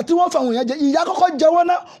ìyà tí wọ́n fàwọn èèyàn jẹ ìyà kọ́kọ́ jẹ wọ́n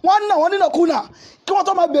ná wọ́n ná wọ́n nínàkúnà kí wọ́n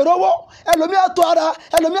tó máa bèrè owó ẹlòmíà tó ara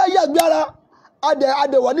ẹlòmíà yàgbé ara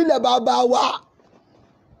adẹ̀wà nílẹ̀ bàbá wa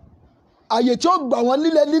àyè tí ó gbà wọ́n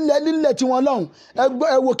lílẹ̀ tí wọ́n lọ́hùn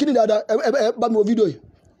ẹ wo kíni dáadáa ẹ bá mi wo fídíò yìí.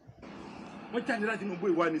 wọ́n jáde láti inú gbó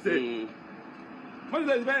ìwà ní sẹ́yìn wọ́n ti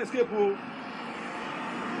sẹ́yìn bẹ́ẹ̀ escape o.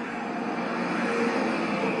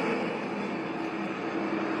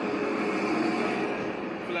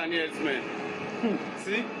 Fulani herdsmen.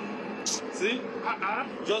 See?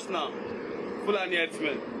 Just now. Fulani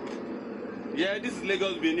herdsmen. Yeah, this is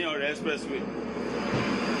Lagos Benin or expressway.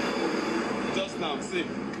 Just now, see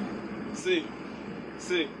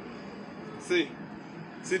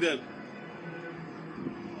them.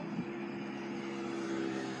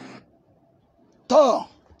 Tọ́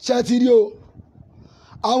ṣe ti rí o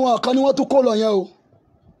àwọn kan ni wọ́n tún kó lọ yẹn o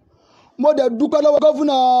mo dẹ̀ dúpẹ́ lọ́wọ́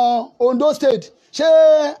gọ́fúnà Ondo State ṣé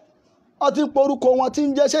wọ́n ti ń porúkọ wọn tí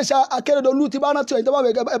ń jẹ́ ṣẹ̀ṣà Akérédolú ti bá rántí ẹ̀yìn tó bá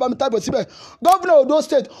ẹ bá mi tábìlì síbẹ̀ gọ́fúnà Ondo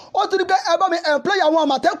State ó ti rí pé ẹ bá mi employ àwọn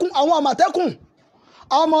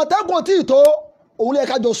àmọ̀tẹ́kùn tí ì tó òun lè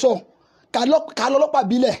kájọ sọ ká lọ́lọ́pàá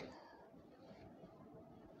bílẹ̀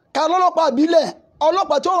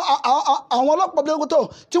ọlọ́pàá tí àwọn ọlọ́pàá bílẹ̀ tó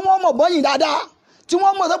tí wọ́n mọ̀ bọ́yìn dáadáa tí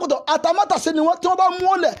wọ́n mọ̀ sẹ́kùtọ̀ àtàmátàsé ni wọ́n tí wọ́n bá mú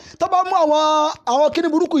ọ̀lẹ̀ tó bá mú àwọn kíní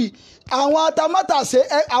burúkú yìí àwọn àtàmátàsé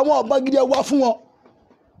àwọn ọ̀gbọ́n gidi ẹ̀ wá fún wọn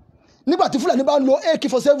nígbà tí Fúlàní bá ń lo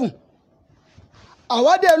AK-47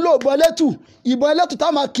 àwádìí ẹ̀ lò ìbọn ẹlẹ́tù tá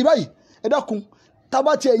a máa kí báyìí ẹ dákun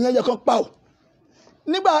tábà tí ẹ̀yìn ẹ̀yẹ kan pa ọ́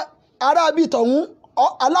nígbà ará bíi tọ̀hún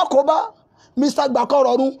alákòóbá Mr.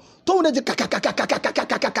 Gbàkọ̀rọ̀run tóun lè ti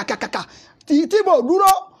kàkàkàkàkàkàkàkàkàkà tí mo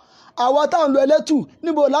dúró àwa táwọn lo ẹlẹ́tù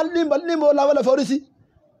níbo làwọn lè forí sí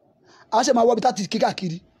a ṣe máa wọ́ bí tá ti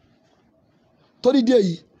kíkàkiri torí díẹ̀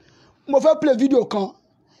yìí mo fẹ́ play video kan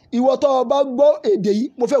ìwọ tó o bá gbọ́ èdè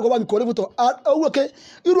yìí mo fẹ́ kó bá mi kọ́ lé fótó owó ké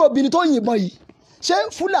irú obìnrin tó yìnbọn yìí ṣé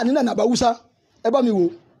Fúlàní náà nàbà Hausa ẹ bá mi wò.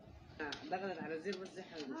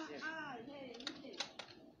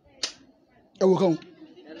 ẹ wò kàn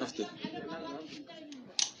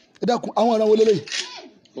ẹ dákun àwọn ọ̀ràn wo lélẹ́yìí.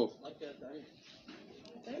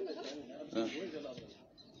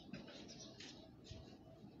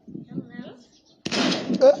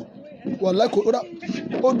 Wàláì kò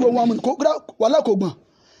ó dúró wọn mú wàláì kò gbọ̀n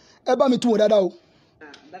ẹ bá mi tún wò dáadáa o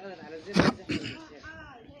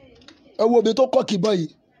ẹ wo obìnrin tó kọ́ kìbọn yìí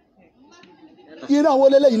irú àwọn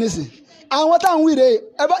olélẹ́yìn nísìn àwọn táwọn wíìrè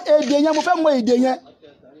ẹ bá èdè yẹn mo fẹ́ mọ èdè yẹn.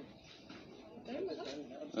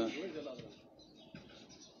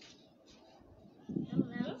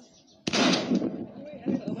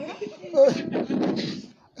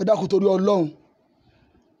 dákun torí Ọlọ́run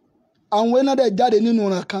àwọn iná dẹ̀ jáde nínú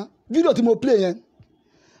ọ̀ràn kan fídíò tí mo play yẹn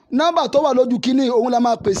nọ́mbà tó wà lójú kínní òun la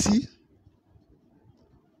máa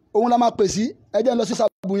pè sí ẹ jẹ́ ń lọ sí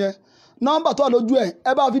sábà yẹn nọ́mbà tó wà lójú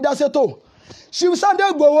ẹ bá fi dá sétò Chief Sunday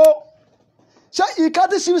Igboho ṣé ìka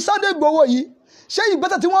tí Chief Sunday Igboho yìí ṣé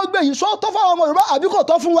ìgbésẹ̀ tí wọ́n gbé yìí sọ tó fáwọn ọmọ Yorùbá àbí kò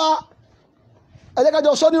tọ́ fún wa ẹ jẹ́ ká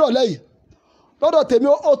jọ sọ nírọ̀lẹ́ yìí lọ́dọ̀ tèmi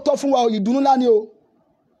ó tọ́ fún wa ìdùnnú ńlá ni o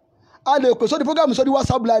a lè pè sórí program sórí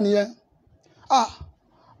WhatsApp line yẹn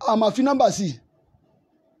a máa fi nọ́mbà sí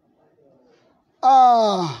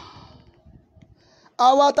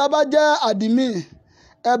àwa tá a bá jẹ́ àdìmí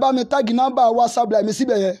ẹ bá mi táàgì nọ́mbà WhatsApp line mi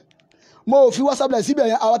síbẹ̀ yẹn mo ò fi WhatsApp line síbẹ̀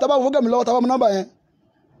yẹn àwa tá a bá wọ program lọ́wọ́ tá a bá mú nọ́mbà yẹn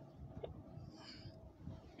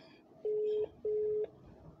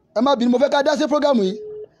ẹ má bínú mo fẹ́ ká dá sí program yìí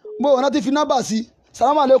mo ò rántí fi nọ́mbà sí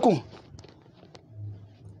salamu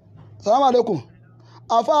aleykum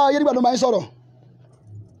àfa ayélujára ló máa ń sọ̀rọ̀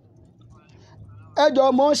ẹ jọ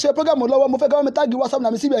mo ń ṣe programu lọ́wọ́ mo fẹ́ kí wọ́n mi táàgì WhatsApp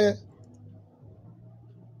line mi síbẹ̀ yẹn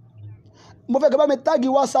mo fẹ́ kí wọ́n mi táàgì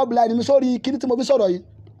WhatsApp line mi sórí kíní tí mo fi sọ̀rọ̀ yìí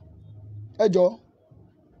ẹ jọ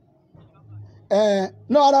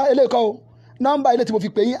náà ara eléyìí kọ́ o nọ́mbà ilé tí mo fi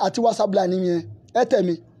pè yín àti WhatsApp line mi yẹn ẹ tẹ̀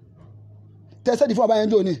mi tẹ́sẹ̀dì fún àbáyẹn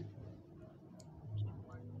jò ní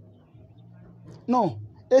no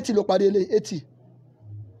 80 ló parí eléyìí 80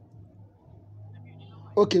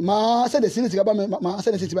 ok máa sẹ́dẹ̀ sí ní ti kábàámi máa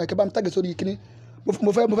sẹ́dẹ̀ sí ti báyìí kábàámi tágẹ̀ sórí kíní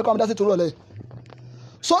mo fẹ́ kọ́ àwọn dá sí tó rọ̀lẹ́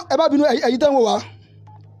so ẹ bá bínú ẹ̀yin tẹ́ ń wò wá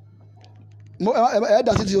ẹ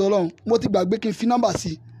dá sí ti Ọlọ́run mo ti gbàgbé kí n fi nọ́mbà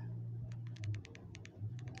sí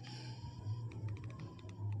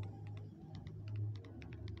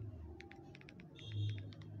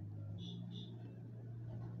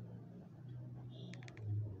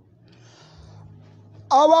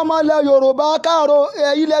àwa ọmọ ilẹ̀ Yorùbá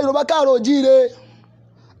káàró jíire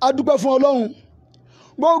a dúpẹ́ fún Ọlọ́run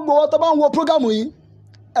gbogbo tó bá ń wo prógámù yìí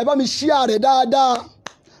ẹ bá mi share rẹ̀ dáadáa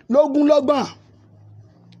lógún lọ́gbọ̀n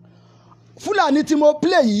Fúlàní tí mo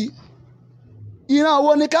play yìí ìran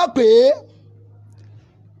wo ni ká pè é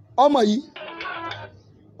ọmọ yìí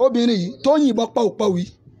obìnrin yìí tó yìnbọn pàwùpàwù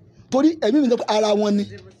yìí torí ẹ̀mí mi lọ́pọ̀ ara wọn ni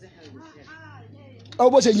ẹ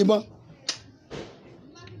bó ṣe yìnbọn.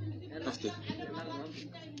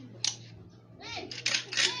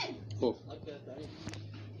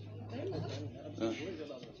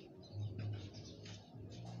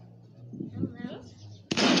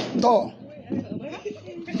 tọ́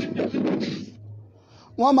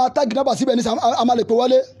wọ́n máa tágì nọ́mbà síbẹ̀ ní a máa lè pè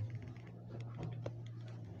wọlé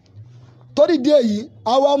torí díẹ̀ yìí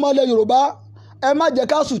àwa ọmọ ilẹ̀ Yorùbá ẹ má jẹ́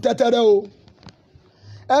ká sùn tẹ́tẹ́rẹ́ o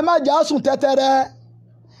ẹ má jẹ́ á sùn tẹ́tẹ́rẹ́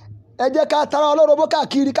ẹ jẹ́ ká tara ọlọ́rọ̀bọ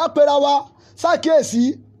káàkiri ká pera wa ṣàkíyèsí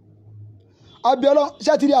Abíọ́lá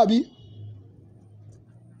ṣé ti rí àbí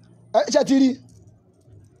ṣé ti rí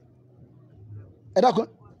ẹ dákun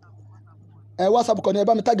WhatsApp kan ní ẹ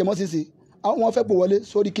bá mi tágẹ̀ mọ́ sísè wọ́n fẹ́ pò wọlé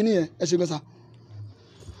sórí kíní yẹn ẹ ṣe gbèsà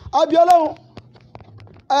Abíọ́lá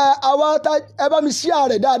àwa ẹ bá mi share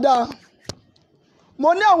rẹ̀ dáadáa mo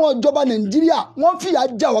ní àwọn ìjọba Nàìjíríà wọ́n fìyà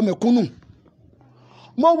jẹ àwọn mẹ̀kúnnù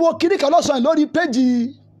mo wo kíní kan lọ́sàn-án lórí péjì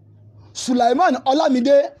Sulaiman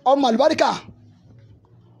Ọlámídé ọmọ àlùbáríkà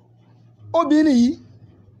obìnrin yìí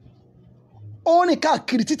ó rìn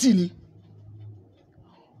káàkiri títì ni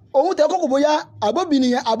òun tẹ kókò bóyá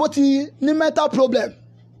àbóbìnrin yẹn àbó ti ní mental problem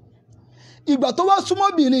ìgbà tó wá súnmọ́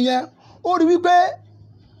obìnrin yẹn ó rí wípé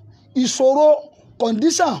ìṣòro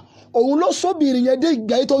condition òun ló sóbìnrin yẹn dé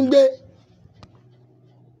ìgbà yìí tó ń gbé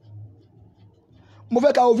mo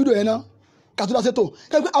fẹ́ ka wo fídíò yẹn náà kàtúndà ṣètò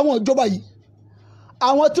kẹ́kẹ́ àwọn ìjọba yìí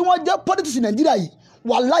àwọn tí wọ́n jẹ́ politics Nàìjíríà yìí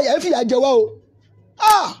wàláyé ẹ̀ ń fìyà jẹ wá o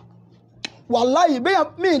wàláyé bẹ́ẹ̀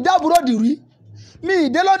mi ì dá búrọ́dì rí mi ì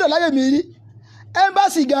dé lọ́dọ̀ láyé mi rí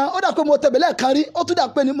ẹ́mbáàsì gan ó dà pé mo tẹ̀bẹ̀ lẹ́ẹ̀kan rí ó tún dà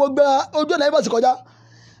pé ni mo gba ojú ọ̀nà ẹ́mbáàsì kọjá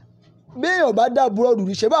béèyàn bá dá búrọ́dù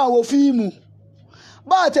rí ṣe bá àwọn wo fíìmù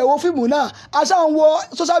bá àtẹ̀ wo fíìmù náà aṣá ń wo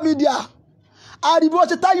social media àríbí wọ́n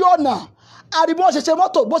ṣe táyọ̀ ọ̀nà àríbí wọ́n ṣe ṣe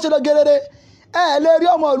mọ́tò bó ṣe lọ gẹ́rẹ́rẹ́ ẹ lè rí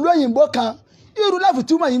ọmọ ìlú òyìnbó kan irú láìfù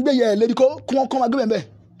tí wọ́n yìí ń gbé yẹ ẹ lè rí kó wọ́n kọ́ máa gbé bẹ́ẹ̀.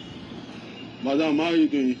 Madam, how are you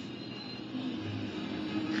doing?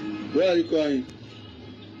 Where are you crying?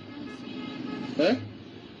 Eh?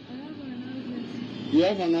 You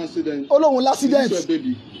have an accident. Olóhùn l'accident. This is your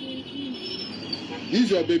baby. This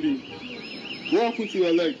is your baby. What happened to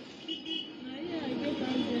your leg?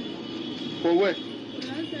 For where?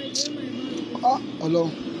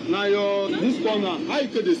 Ọlọ́run. Now your this corner. How you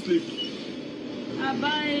take the sleep? I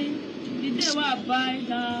buy the day where I buy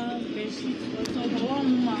that bedsheet for some for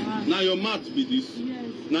one woman. Now your mat be this. Yes.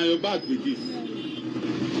 Now your bag be this.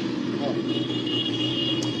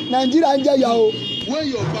 Nàìjíríà ń jẹ ìyà o. Where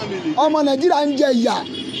your family? Ọmọ Nàìjíríà ń jẹ ìyà.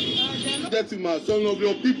 get him as some of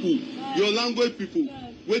your people, your language people,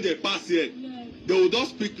 where they pass here, they will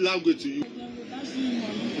just speak language to you.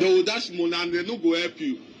 They will dash money and they no go help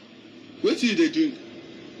you. What do they drink?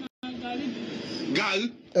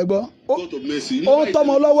 Gari. Ẹ̀gbọ́n, God of mercy. ó ń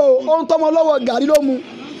tọ́mọ lọ́wọ́ gàrí ló mu.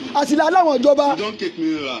 Àsìlẹ̀ aláwọ̀ ìjọba. You don't take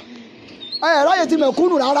mineral. Ráyè tí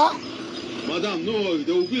mẹ̀kúnnù rárá. Madam, no worry.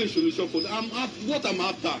 There will be a solution for that. What I'm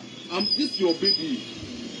after. This is your baby.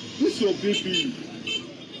 This is your baby.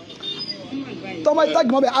 Tọ́mọ ìtàgì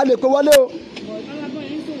mọ́ bẹ́ẹ̀ a lè pè wọlé o.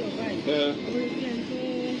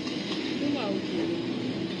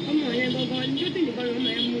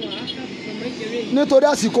 Nítorí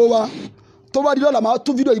àsìkò wa tó bá di lọ́la máa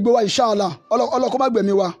tún fídíò ìgbé wa inshallah ọlọ́kọ́ má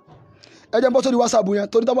gbẹ̀mí wa. Ẹ jẹ́ n bọ́ sórí WhatsApp yẹn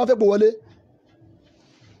torí tó bá fẹ́ pè wọlé.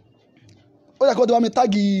 Ó yẹ kí wọ́n ti bá mi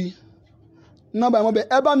táàgì nọ́mbà ẹ̀ mọ́ bẹ́ẹ̀.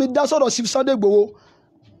 Ẹ bá mi dá sọ̀rọ̀ sí Sunday Igboho.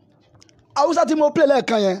 Haúsá tí mo play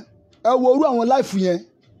lẹ́ẹ̀kan yẹn ẹ wo orú àwọn láìfù yẹn.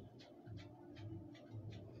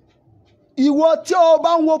 Ìwọ tí o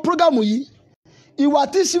bá ń wo prógámù yìí ìwà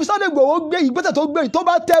tí Sunday Igboho gbé ìgbésẹ̀ tó gbé yìí tó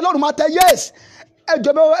bá tẹ́ lọ́rùn máa tẹ yes ẹ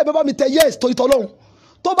jọ̀ọ́ ẹ bá mi tẹ yes torí tọ́lọ́run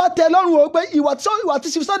tó bá tẹ́ lọ́rùn o pé ìwà tí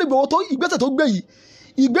Sunday Igboho tó ìgbésẹ̀ tó gbé yìí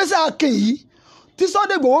ìgbésẹ̀ akin yìí tí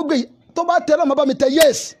Sunday Igboho gbé yìí tó bá tẹ́ lọ́rùn máa bá mi tẹ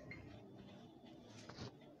yes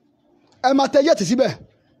ẹ máa tẹ yes síbẹ̀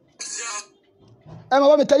ẹ máa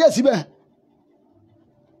bá mi tẹ yes síbẹ̀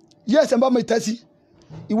yes ẹ bá mi tẹ sí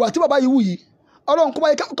ìwà tí bàbá yìí wù yìí ọlọ́run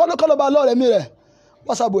kọ́lọ́ba lọ́rẹ̀ mi rẹ̀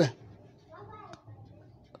wọ́sàbù ẹ̀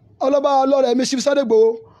ọlọ́ba lọ́rẹ̀ mi Sunday Igboho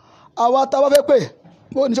àwa tá a bá fẹ́ pè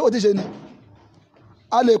bó ní sọ́kò tí ṣe ni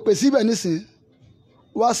a lè pè síbẹ̀ nísìn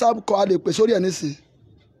WhatsApp kọ́ a lè pè sórí ẹ̀ nísìn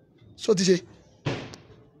só ti ṣe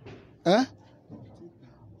ẹ́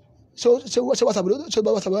ṣe WhatsApp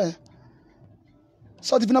ẹ̀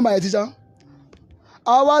sọ ti fi nọ́mbà yẹn ti sá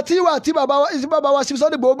àwa tí bàbá wa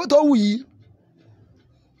Sunday Igboho tó wù yìí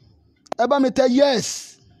ẹ bá mi tẹ yes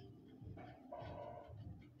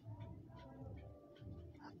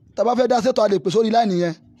tàbá fẹ́ dá sẹ́tọ̀ a lè pè sórí láìní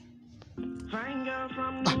yẹn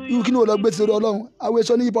irú kí ni o lọ gbé ti sórí ọlọ́run àwọn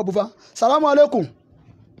èso ní hip hop fa salamu aleykum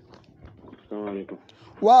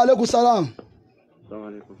wa aleykum salam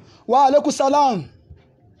wa aleykum salam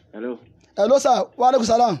hello sir wa aleykum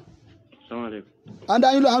salam anda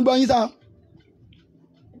yín lọ à ń gbọ́ yín sá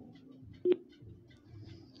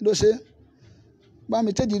ló ṣe bá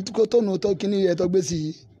mi tẹ́jì tónù tó kíní ẹ̀tọ́ gbé sí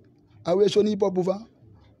i àwọn èso ní hip hop fa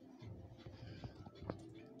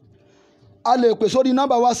a lè pè sórí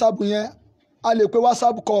nọ́mbà WhatsApp yẹn a lè pè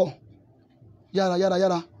WhatsApp call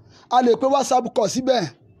yára a lè pè WhatsApp call síbẹ̀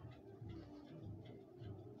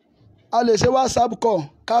a lè ṣe WhatsApp call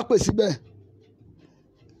ká pè síbẹ̀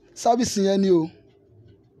sábìsì yẹn ni o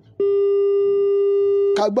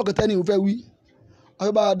ká gbọ́ kẹtẹ́ ni ìfẹ́ wí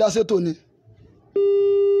ọ̀fẹ́ bá a dá sétò ni.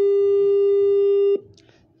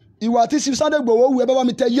 Ìwà tí Sunday Igboho wù ẹ bá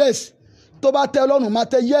mi tẹ yes tó bá tẹ lọ́rùn máa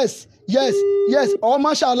tẹ yes ọ̀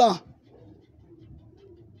mashallah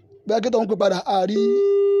bẹ́ẹ̀ kí tó ń pè padà àárí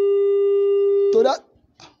tó dá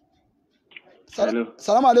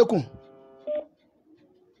salamu aleykum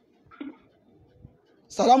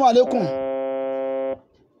salamu aleykum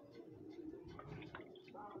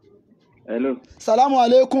salamu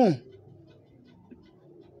aleykum.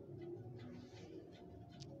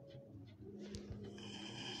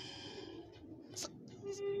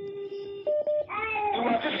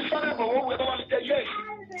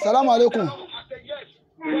 Salamu alaikum.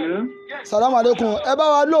 Salamu alaikum. Ẹ bá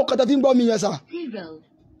wa lò kẹtẹ fi ń gbọ́ mi yẹn sà.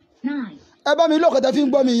 Ẹ bá mi lò kẹtẹ fi ń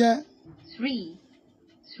gbọ́ mi yẹn. 3,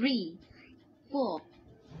 3, 4.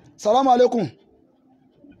 Salamu alaikum.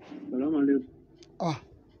 Salamu alaikum.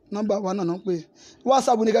 Nọ́mbà wa náà ń pè.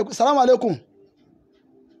 WhatsApp ní kẹ́kẹ́. Salamu alaikum.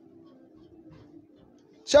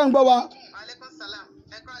 Ṣé ń gbọ́ wa? Aleykum salam.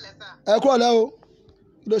 Ẹ kúrọ̀lẹ́ sà. Ẹ kúrọ̀lẹ́ o.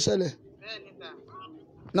 Kí ló ṣẹlẹ̀? Bẹ́ẹ̀ni sà.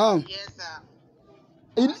 Naam. Yes sà.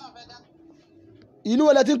 Ìlú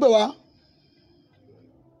wo lẹ ti ń pè wá?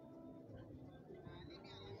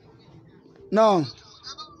 Naam.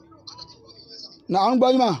 À ń gbọ́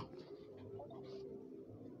yín mà.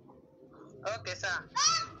 Ok sà.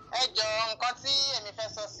 Ẹ jọ nǹkan tí èmi fẹ́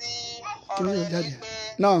sọ sí Kí ni ọ̀rọ̀ yóò yẹn jáde? ni pé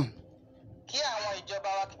Naam. kí àwọn ìjọba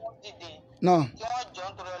wa kí wọ́n dìde. Naam. Kí wọ́n jọ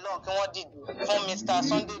nítorí Ọlọ́run kí wọ́n dìde fún Mr.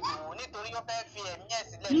 Sunday Igboho nítorí ó fẹ́ fi ẹ̀mí ẹ̀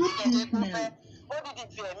sílẹ̀ ní kẹ́kẹ́ tó fẹ́ ó dìde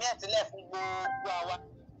fi ẹ̀mí ẹ̀ sílẹ̀ fún gbogbo àwa.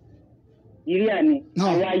 Nàìjíríà ni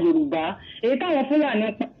àwa Yorùbá èyí táwọn Fúlàní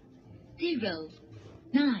pa. 0,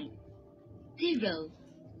 9, 0.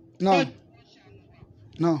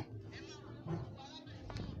 Naam.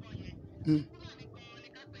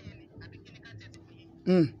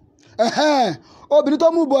 Obìnrin tó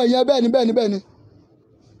mú bọ̀ yẹn bẹ́ẹ̀ ni.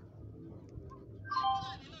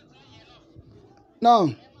 Naam.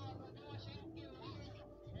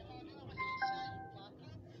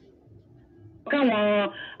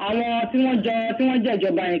 tí wọ́n jẹ́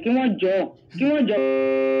ìjọba yẹn kí wọ́n jọ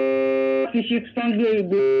fi ṣe Sunday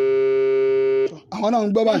Igboho. àwọn náà ń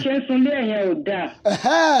gbọ́ báyìí. wọ́n ṣe ń sunlé ẹ̀yẹn ò dáa.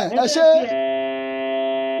 ẹ ṣe.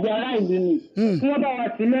 ìgbà ará ìlú ni kí wọ́n bá wa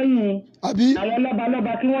sí lẹ́yìn àwọn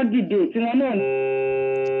lọ́balọ́ba tí wọ́n dìde tí wọ́n náà ní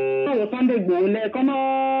ọ̀rọ̀ Sunday Igboho lẹ kọ́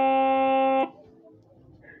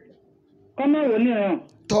máa wò níran.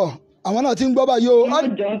 tọ́ àwọn náà ti ń gbọ́ báyìí o. wọ́n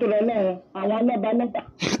jọ ń tó lọ lọ́run àwọn lọ́balọ́ba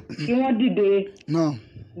kí wọ́n dìde.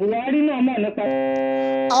 Buhari náà mọ̀ nípa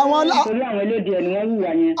nítorí àwọn elédè ẹ̀ ni wọ́n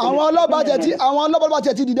hùwà yẹn. àwọn ọlọ́ba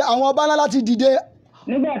tiẹ̀ ti dìde àwọn ọba ńlá láti dìde.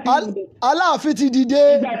 nígbà tí Aláàfin ti dìde.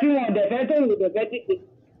 ìgbà tí wọn ò dẹ̀ fẹ́ tó ìwò dẹ̀ fẹ́ dìde.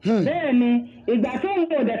 bẹ́ẹ̀ ni ìgbà tó ń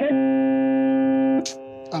wò dẹ̀ fẹ́.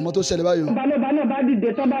 àmọ́ tó ṣẹlẹ̀ báyìí. ọbalọ́ba náà bá dìde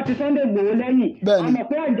tó bá ti Sunday Igboho lẹ́yìn. bẹ́ẹ̀ni àmọ̀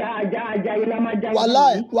pé àjà yìí la máa jà.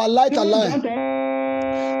 wàláì tàláì.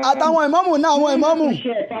 àtàwọn ìmáàmù náà àwọn ìmáàmù.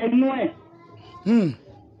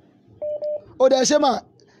 ó dẹ̀ ṣe mà.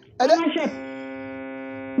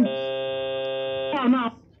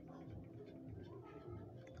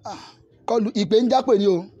 kọlu ìpè ń jápè ni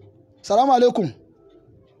o. salamu aleykum.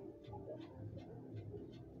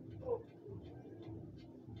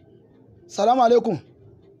 salamu aleykum.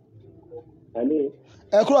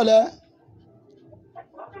 ẹ kúrò lẹ.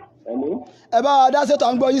 ẹ bá a dá sétò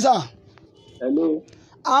à ń gbọ́ yín sà.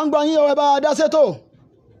 à ń gbọ́ yín o ẹ bá a dá sétò.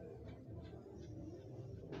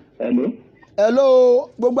 hello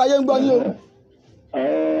gbogbo ayé ń gbọ́ yín o.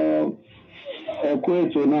 ẹ kú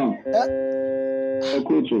ètò náà. ẹ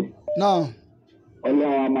kú ètò. náà.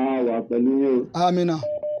 Ọlọ́run a máa wà pẹ̀lú yín o. amina.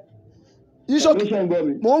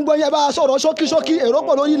 mò ń gbọ́ yín ẹ bá a sọ̀rọ̀ ṣókíṣókí èrò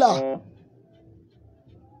pọ̀ lórí ìlà.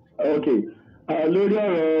 ok lórí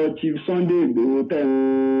ọ̀rọ̀ Chief Sunday Igboho tẹ̀ ń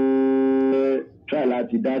try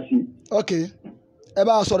láti dá sí. ok ẹ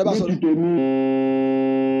bá a sọ̀rọ̀ ẹ bá a sọ̀rọ̀.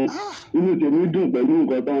 inú tèmi dùn pẹ̀lú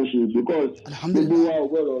nǹkan tó ń ṣe because gbogbo wa ò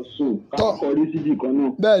gbọ́dọ̀ sùn ká kọrí síbi kan náà.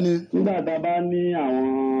 bẹ́ẹ̀ni. nígbà tá a bá ní àwọn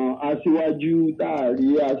aṣíwájú tá a rí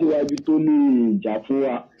aṣíwájú tó lè jà fún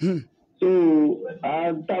wa. so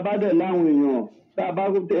tá a bá dẹ̀ láwọn èèyàn tá a bá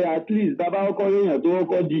at least tá a bá kọ́kọ́ èèyàn tó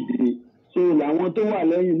kọ́kọ́ dìde so làwọn tó wà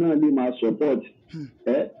lẹ́yìn náà lè máa support.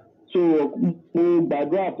 so mo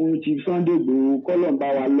gbàdúrà fún Chief Sunday Igboho kọ́lọ̀ ń bá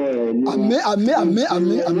wa lọ ẹ̀ ní wọn.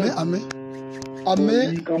 àmín.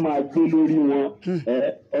 Orí kan máa gbé lórí wọn.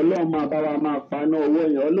 Ọlọ́run máa bá wa máa paná ọwọ́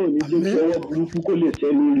yẹn. Ọlọ́run ní jẹ́ kí ọwọ́ burúkú kó lè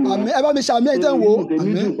ṣẹ́ lórí wọn. àmín ẹ bá mi ṣàmì ẹ̀yìn tẹ́ ń wò.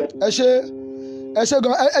 àmín ẹ ṣe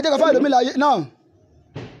gan ẹ jẹ́ ká fáìlì mi láàyè náà.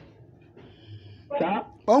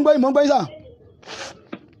 mò ń gbọ́ yín sà.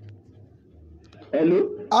 Hello.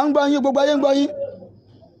 à ń gbọ́ yín gbogbo ayé ń gbọ́ yín.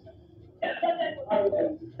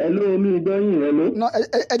 Hello mi gbọ́ yín hello.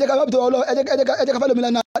 ẹ jẹ́ ká fáìlì tó ọlọ́ ẹ jẹ́ ká fáìlì mi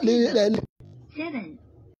láàyè. 7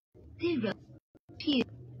 0 2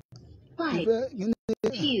 5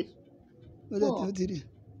 2 4.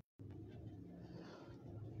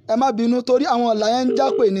 ẹ má bínú torí àwọn ọ̀la yẹn ń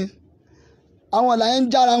jápè ni àwọn ọ̀la yẹn ń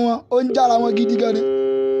jára wọn ó ń jára wọn gidi gan ni.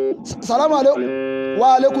 salamu aleykum wa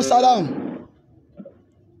aleykum salam.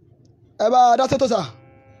 ẹ bá a dá sétò sà.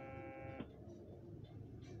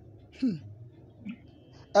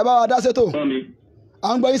 ẹ bá a dá sétò. à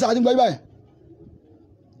ń gbọ́ yín sà àti ń gbọ́ yín báyìí.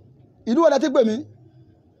 ìlú wo lẹ ti pè mí.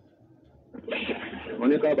 wọ́n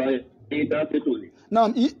ní ká bá yín dá sétò ni. náà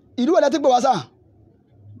ìlú wo lẹ ti pè wá sà.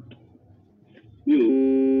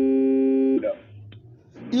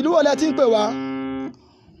 ìlú wo lẹ ti ń pè wá.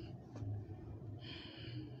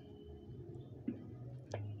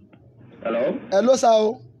 hello. hello sà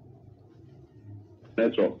o.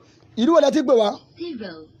 network. ìlú wo lẹ ti ń pè wá.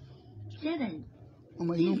 0 7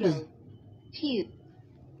 ọmọ inú pè. 2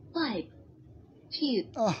 5 2.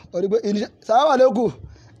 ọ̀rẹ́gbẹ́ sàlámà lẹ́kù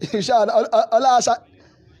ọláṣà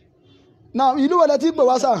náà ìlú wo lẹ ti ń pè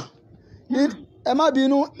wá sà. ẹ má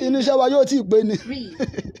bínú irinṣẹ́ wa yóò tí ì pé ni.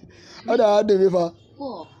 ọ̀dà àdèmí fa.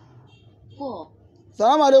 4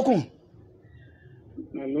 salamu aleykum.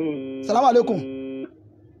 hello. salamu aleykum.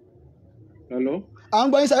 hello. à ń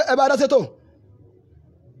gbọ́ yín ẹ bá dá sétò.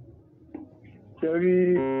 ṣe rí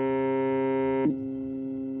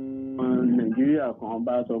Nàìjíríà kan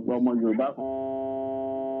bá sọ pé ọmọ Yorùbá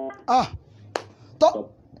kan. tọ́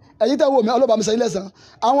ẹ̀yin tẹ́ wo mi ọlọ́ba mi sẹ́yìn lẹ́sàn-án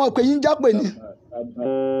àwọn ìpè yín jápè ni.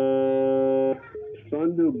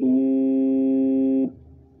 Sunday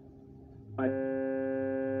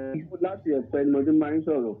Igboho láti ẹ̀pẹ́ ni mo ti máa ń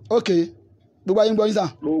sọ̀rọ̀. ok gbogbo ayé ń gbọ́ yín sà.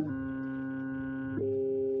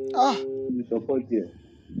 mi sọpọ́tì ẹ̀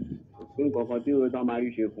fún nǹkan tí o tán máa rí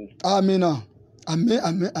ṣe fún. àmín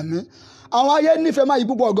àmín àwọn ayé nífẹ̀ẹ́ máa yí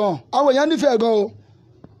púpọ̀ gan àwọn èèyàn nífẹ̀ẹ́ gan o.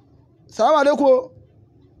 sàlámù aleykum o.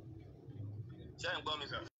 ṣé ẹ̀ ń gbọ́ mi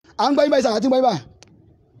sà. à ń gbọ́ yín báyìí sà àti gbọ́ yín báyìí.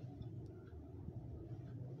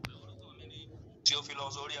 tí ó fi lọ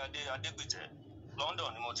sórí adégbìtẹ́ London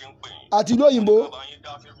ni mo ti ń pè yín. àti ìlú òyìnbó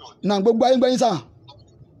náà gbogbo ayé ń gbẹ́yìn sà.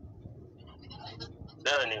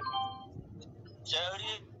 bẹ́ẹ̀ni ṣe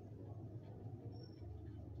rí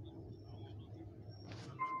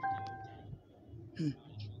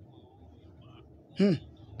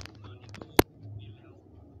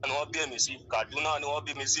ni wọ́n bí èmi sí Kaduna ni wọ́n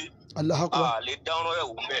bí mi sí. Allahu Akbar. a lè dáràn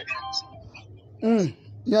ẹ̀wù bẹ́ẹ̀.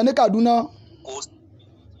 ìyẹn ní Kaduna. kò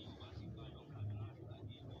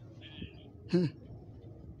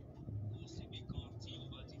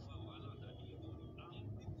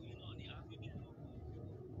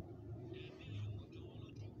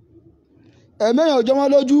ẹ̀mẹ́yìn ò jọ wọ́n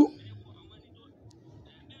lójú.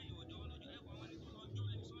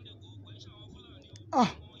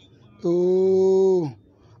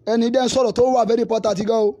 ẹni dẹ́n sọ̀rọ̀ tó wà very important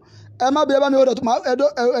gan o ẹ má bí ẹ bá mi ọ̀dọ̀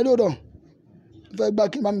ẹ̀dọ̀ ọ̀dọ̀ fẹ́ gba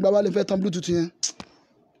kí n bá mi gba wálé fẹ́ tán bluetooth yẹn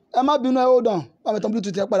ẹ má bínú ẹ ọ̀dọ̀ bá mi tán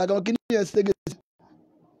bluetooth yẹn padà gan kí ni yẹn ṣe gèsè.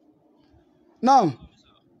 now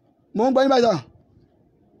mò ń gbọ́ yín báyìí sà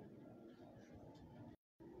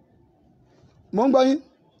mò ń gbọ́ yín.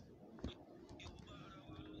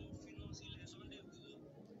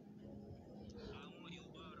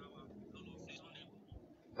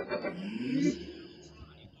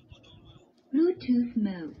 Bluetooth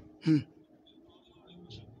mode.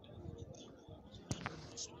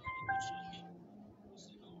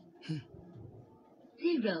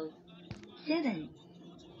 0, 7,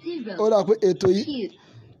 0, ó dà pé ètò yìí 2,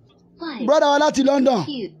 5, brọ́dà wa láti London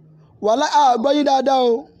 2, wàhálà àgbọ́ yín dáadáa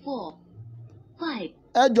o 4, 5,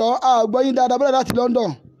 ẹ jọ̀ọ́ àgbọ́ yín dáadáa brọ́dà láti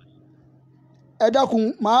London ẹ dákun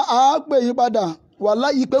màá á pè yín padà wàhálà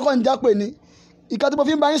ìpè kọ́ ń já pè ní ìka tí mo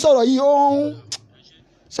fi ń bá yín sọ̀rọ̀ yìí ó ń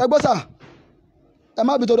ṣẹgbọ́sà ẹ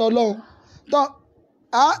má bìtọ̀ Ọlọ́run tán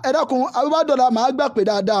ẹ dákun àbúbádọ́là màá gbà pé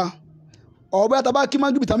dáadáa ọ̀bẹ tàbá kí máa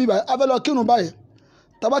ń gbìbìtàn mi báyìí a fẹ́ lọ kírun báyìí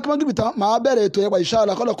tàbá kí máa ń gbìbìtàn màá bẹ̀rẹ̀ ètò ẹ̀pà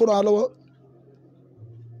inshallah kọ́lọ̀ kó ràn án lọ́wọ́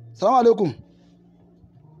salamu alaikum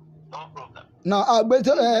na àgbẹ̀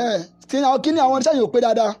kí ni àwọn oníṣẹ́ yìí ò pé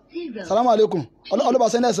dáadáa salamu alaikum ọlọ́ba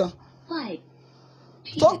sẹ́ńdẹ̀sán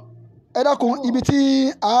tó ẹ dákun ibi tí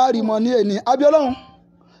a rí mọ ní èní abiolóhùn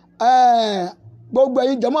gbogbo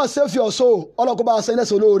ẹ̀yin jẹ́mọ́ sẹ́fì ọ̀ṣọ́ ọlọ́kọ́ bá sẹ́yìn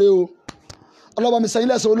lẹ́sẹ̀ olóore o ọlọ́ba mi sẹ́yìn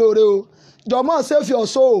lẹ́sẹ̀ olóore o jọmọ́ sẹ́fì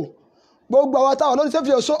ọ̀ṣọ́ gbogbo àwọn táwọn lórí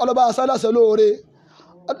sẹ́fì ọ̀ṣọ́ ọlọ́ba sẹ́yìn lẹ́sẹ̀ olóore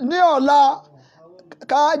ní ọ̀la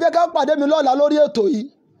jẹ́ ká pàdé mi lọ́la lórí ètò yìí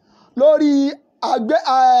lórí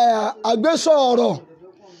àgbésọ̀rọ̀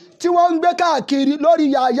tí wọ́n ń gbé káàkiri lórí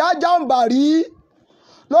Yàyà Gàmbàrí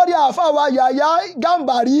lórí àfàwà Yàyà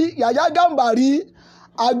Gàmbàrí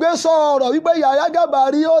àgbésọ̀rọ̀ wípé Yàyà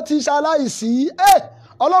Gàmbàrí ó ti ṣaláìsí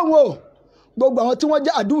ọlọ́run o gbogbo àwọn tí wọ́n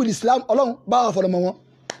jẹ́ àdúwìl Islam ọlọ́run bá wà fọ̀nàmọ́ wọn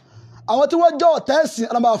àwọn tí wọ́n jẹ́ ọ̀tẹ́ẹ̀sìn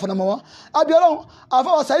ọlọ́run bá wà fọ̀nàmọ́ wọn àbí ọlọ́run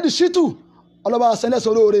àfàwà Saheed Shittu ọlọ́ba sẹ́lẹ̀sẹ̀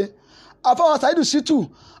olóore àfàwà Saheed Shittu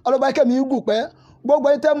ọlọ́ba kẹ́mi gùn pẹ́ gbogbo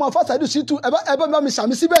ẹni tẹ́ mọ àfàwà Saheed Shittu ẹ bá mi bá mi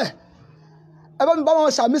sàmì síbẹ̀ ẹ bá mi bá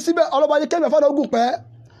wọn sàmì síbẹ̀ ọlọ́ba kẹ́mi àfàwà gùn pẹ́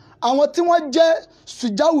àwọn tí wọ́n jẹ́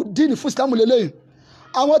sùjáwùdíìnì fún Islam lélẹ́yìn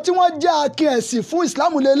àwọn tí wọ́n jẹ́ akin ẹ̀sìn fún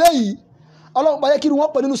Islam lélẹ́yìn ọlọ́run bá yẹ kí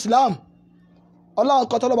wọ́n pọ̀ nínú Islam ọlọ́run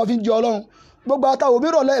kọ́ tọ́lọ́ba fi ń jẹ ọlọ́run gbogbo àtàwọn òbí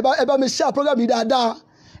rọ̀lẹ́ ẹ bá mi share program yìí dáadáa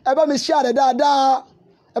ẹ bá mi share rẹ̀ dáadáa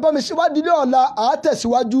ẹ bá mi wá dílé ọ̀la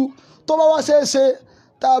àátẹ̀síwájú tó bá wá ṣeéṣe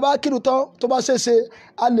tá a bá kírun tán tó bá ṣeéṣe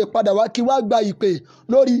a lè padà wá kí wá gba ìpè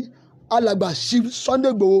lórí alàgbà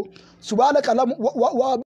Sunday Igboho ṣùgbọ́n alẹ́ kàlámù wá.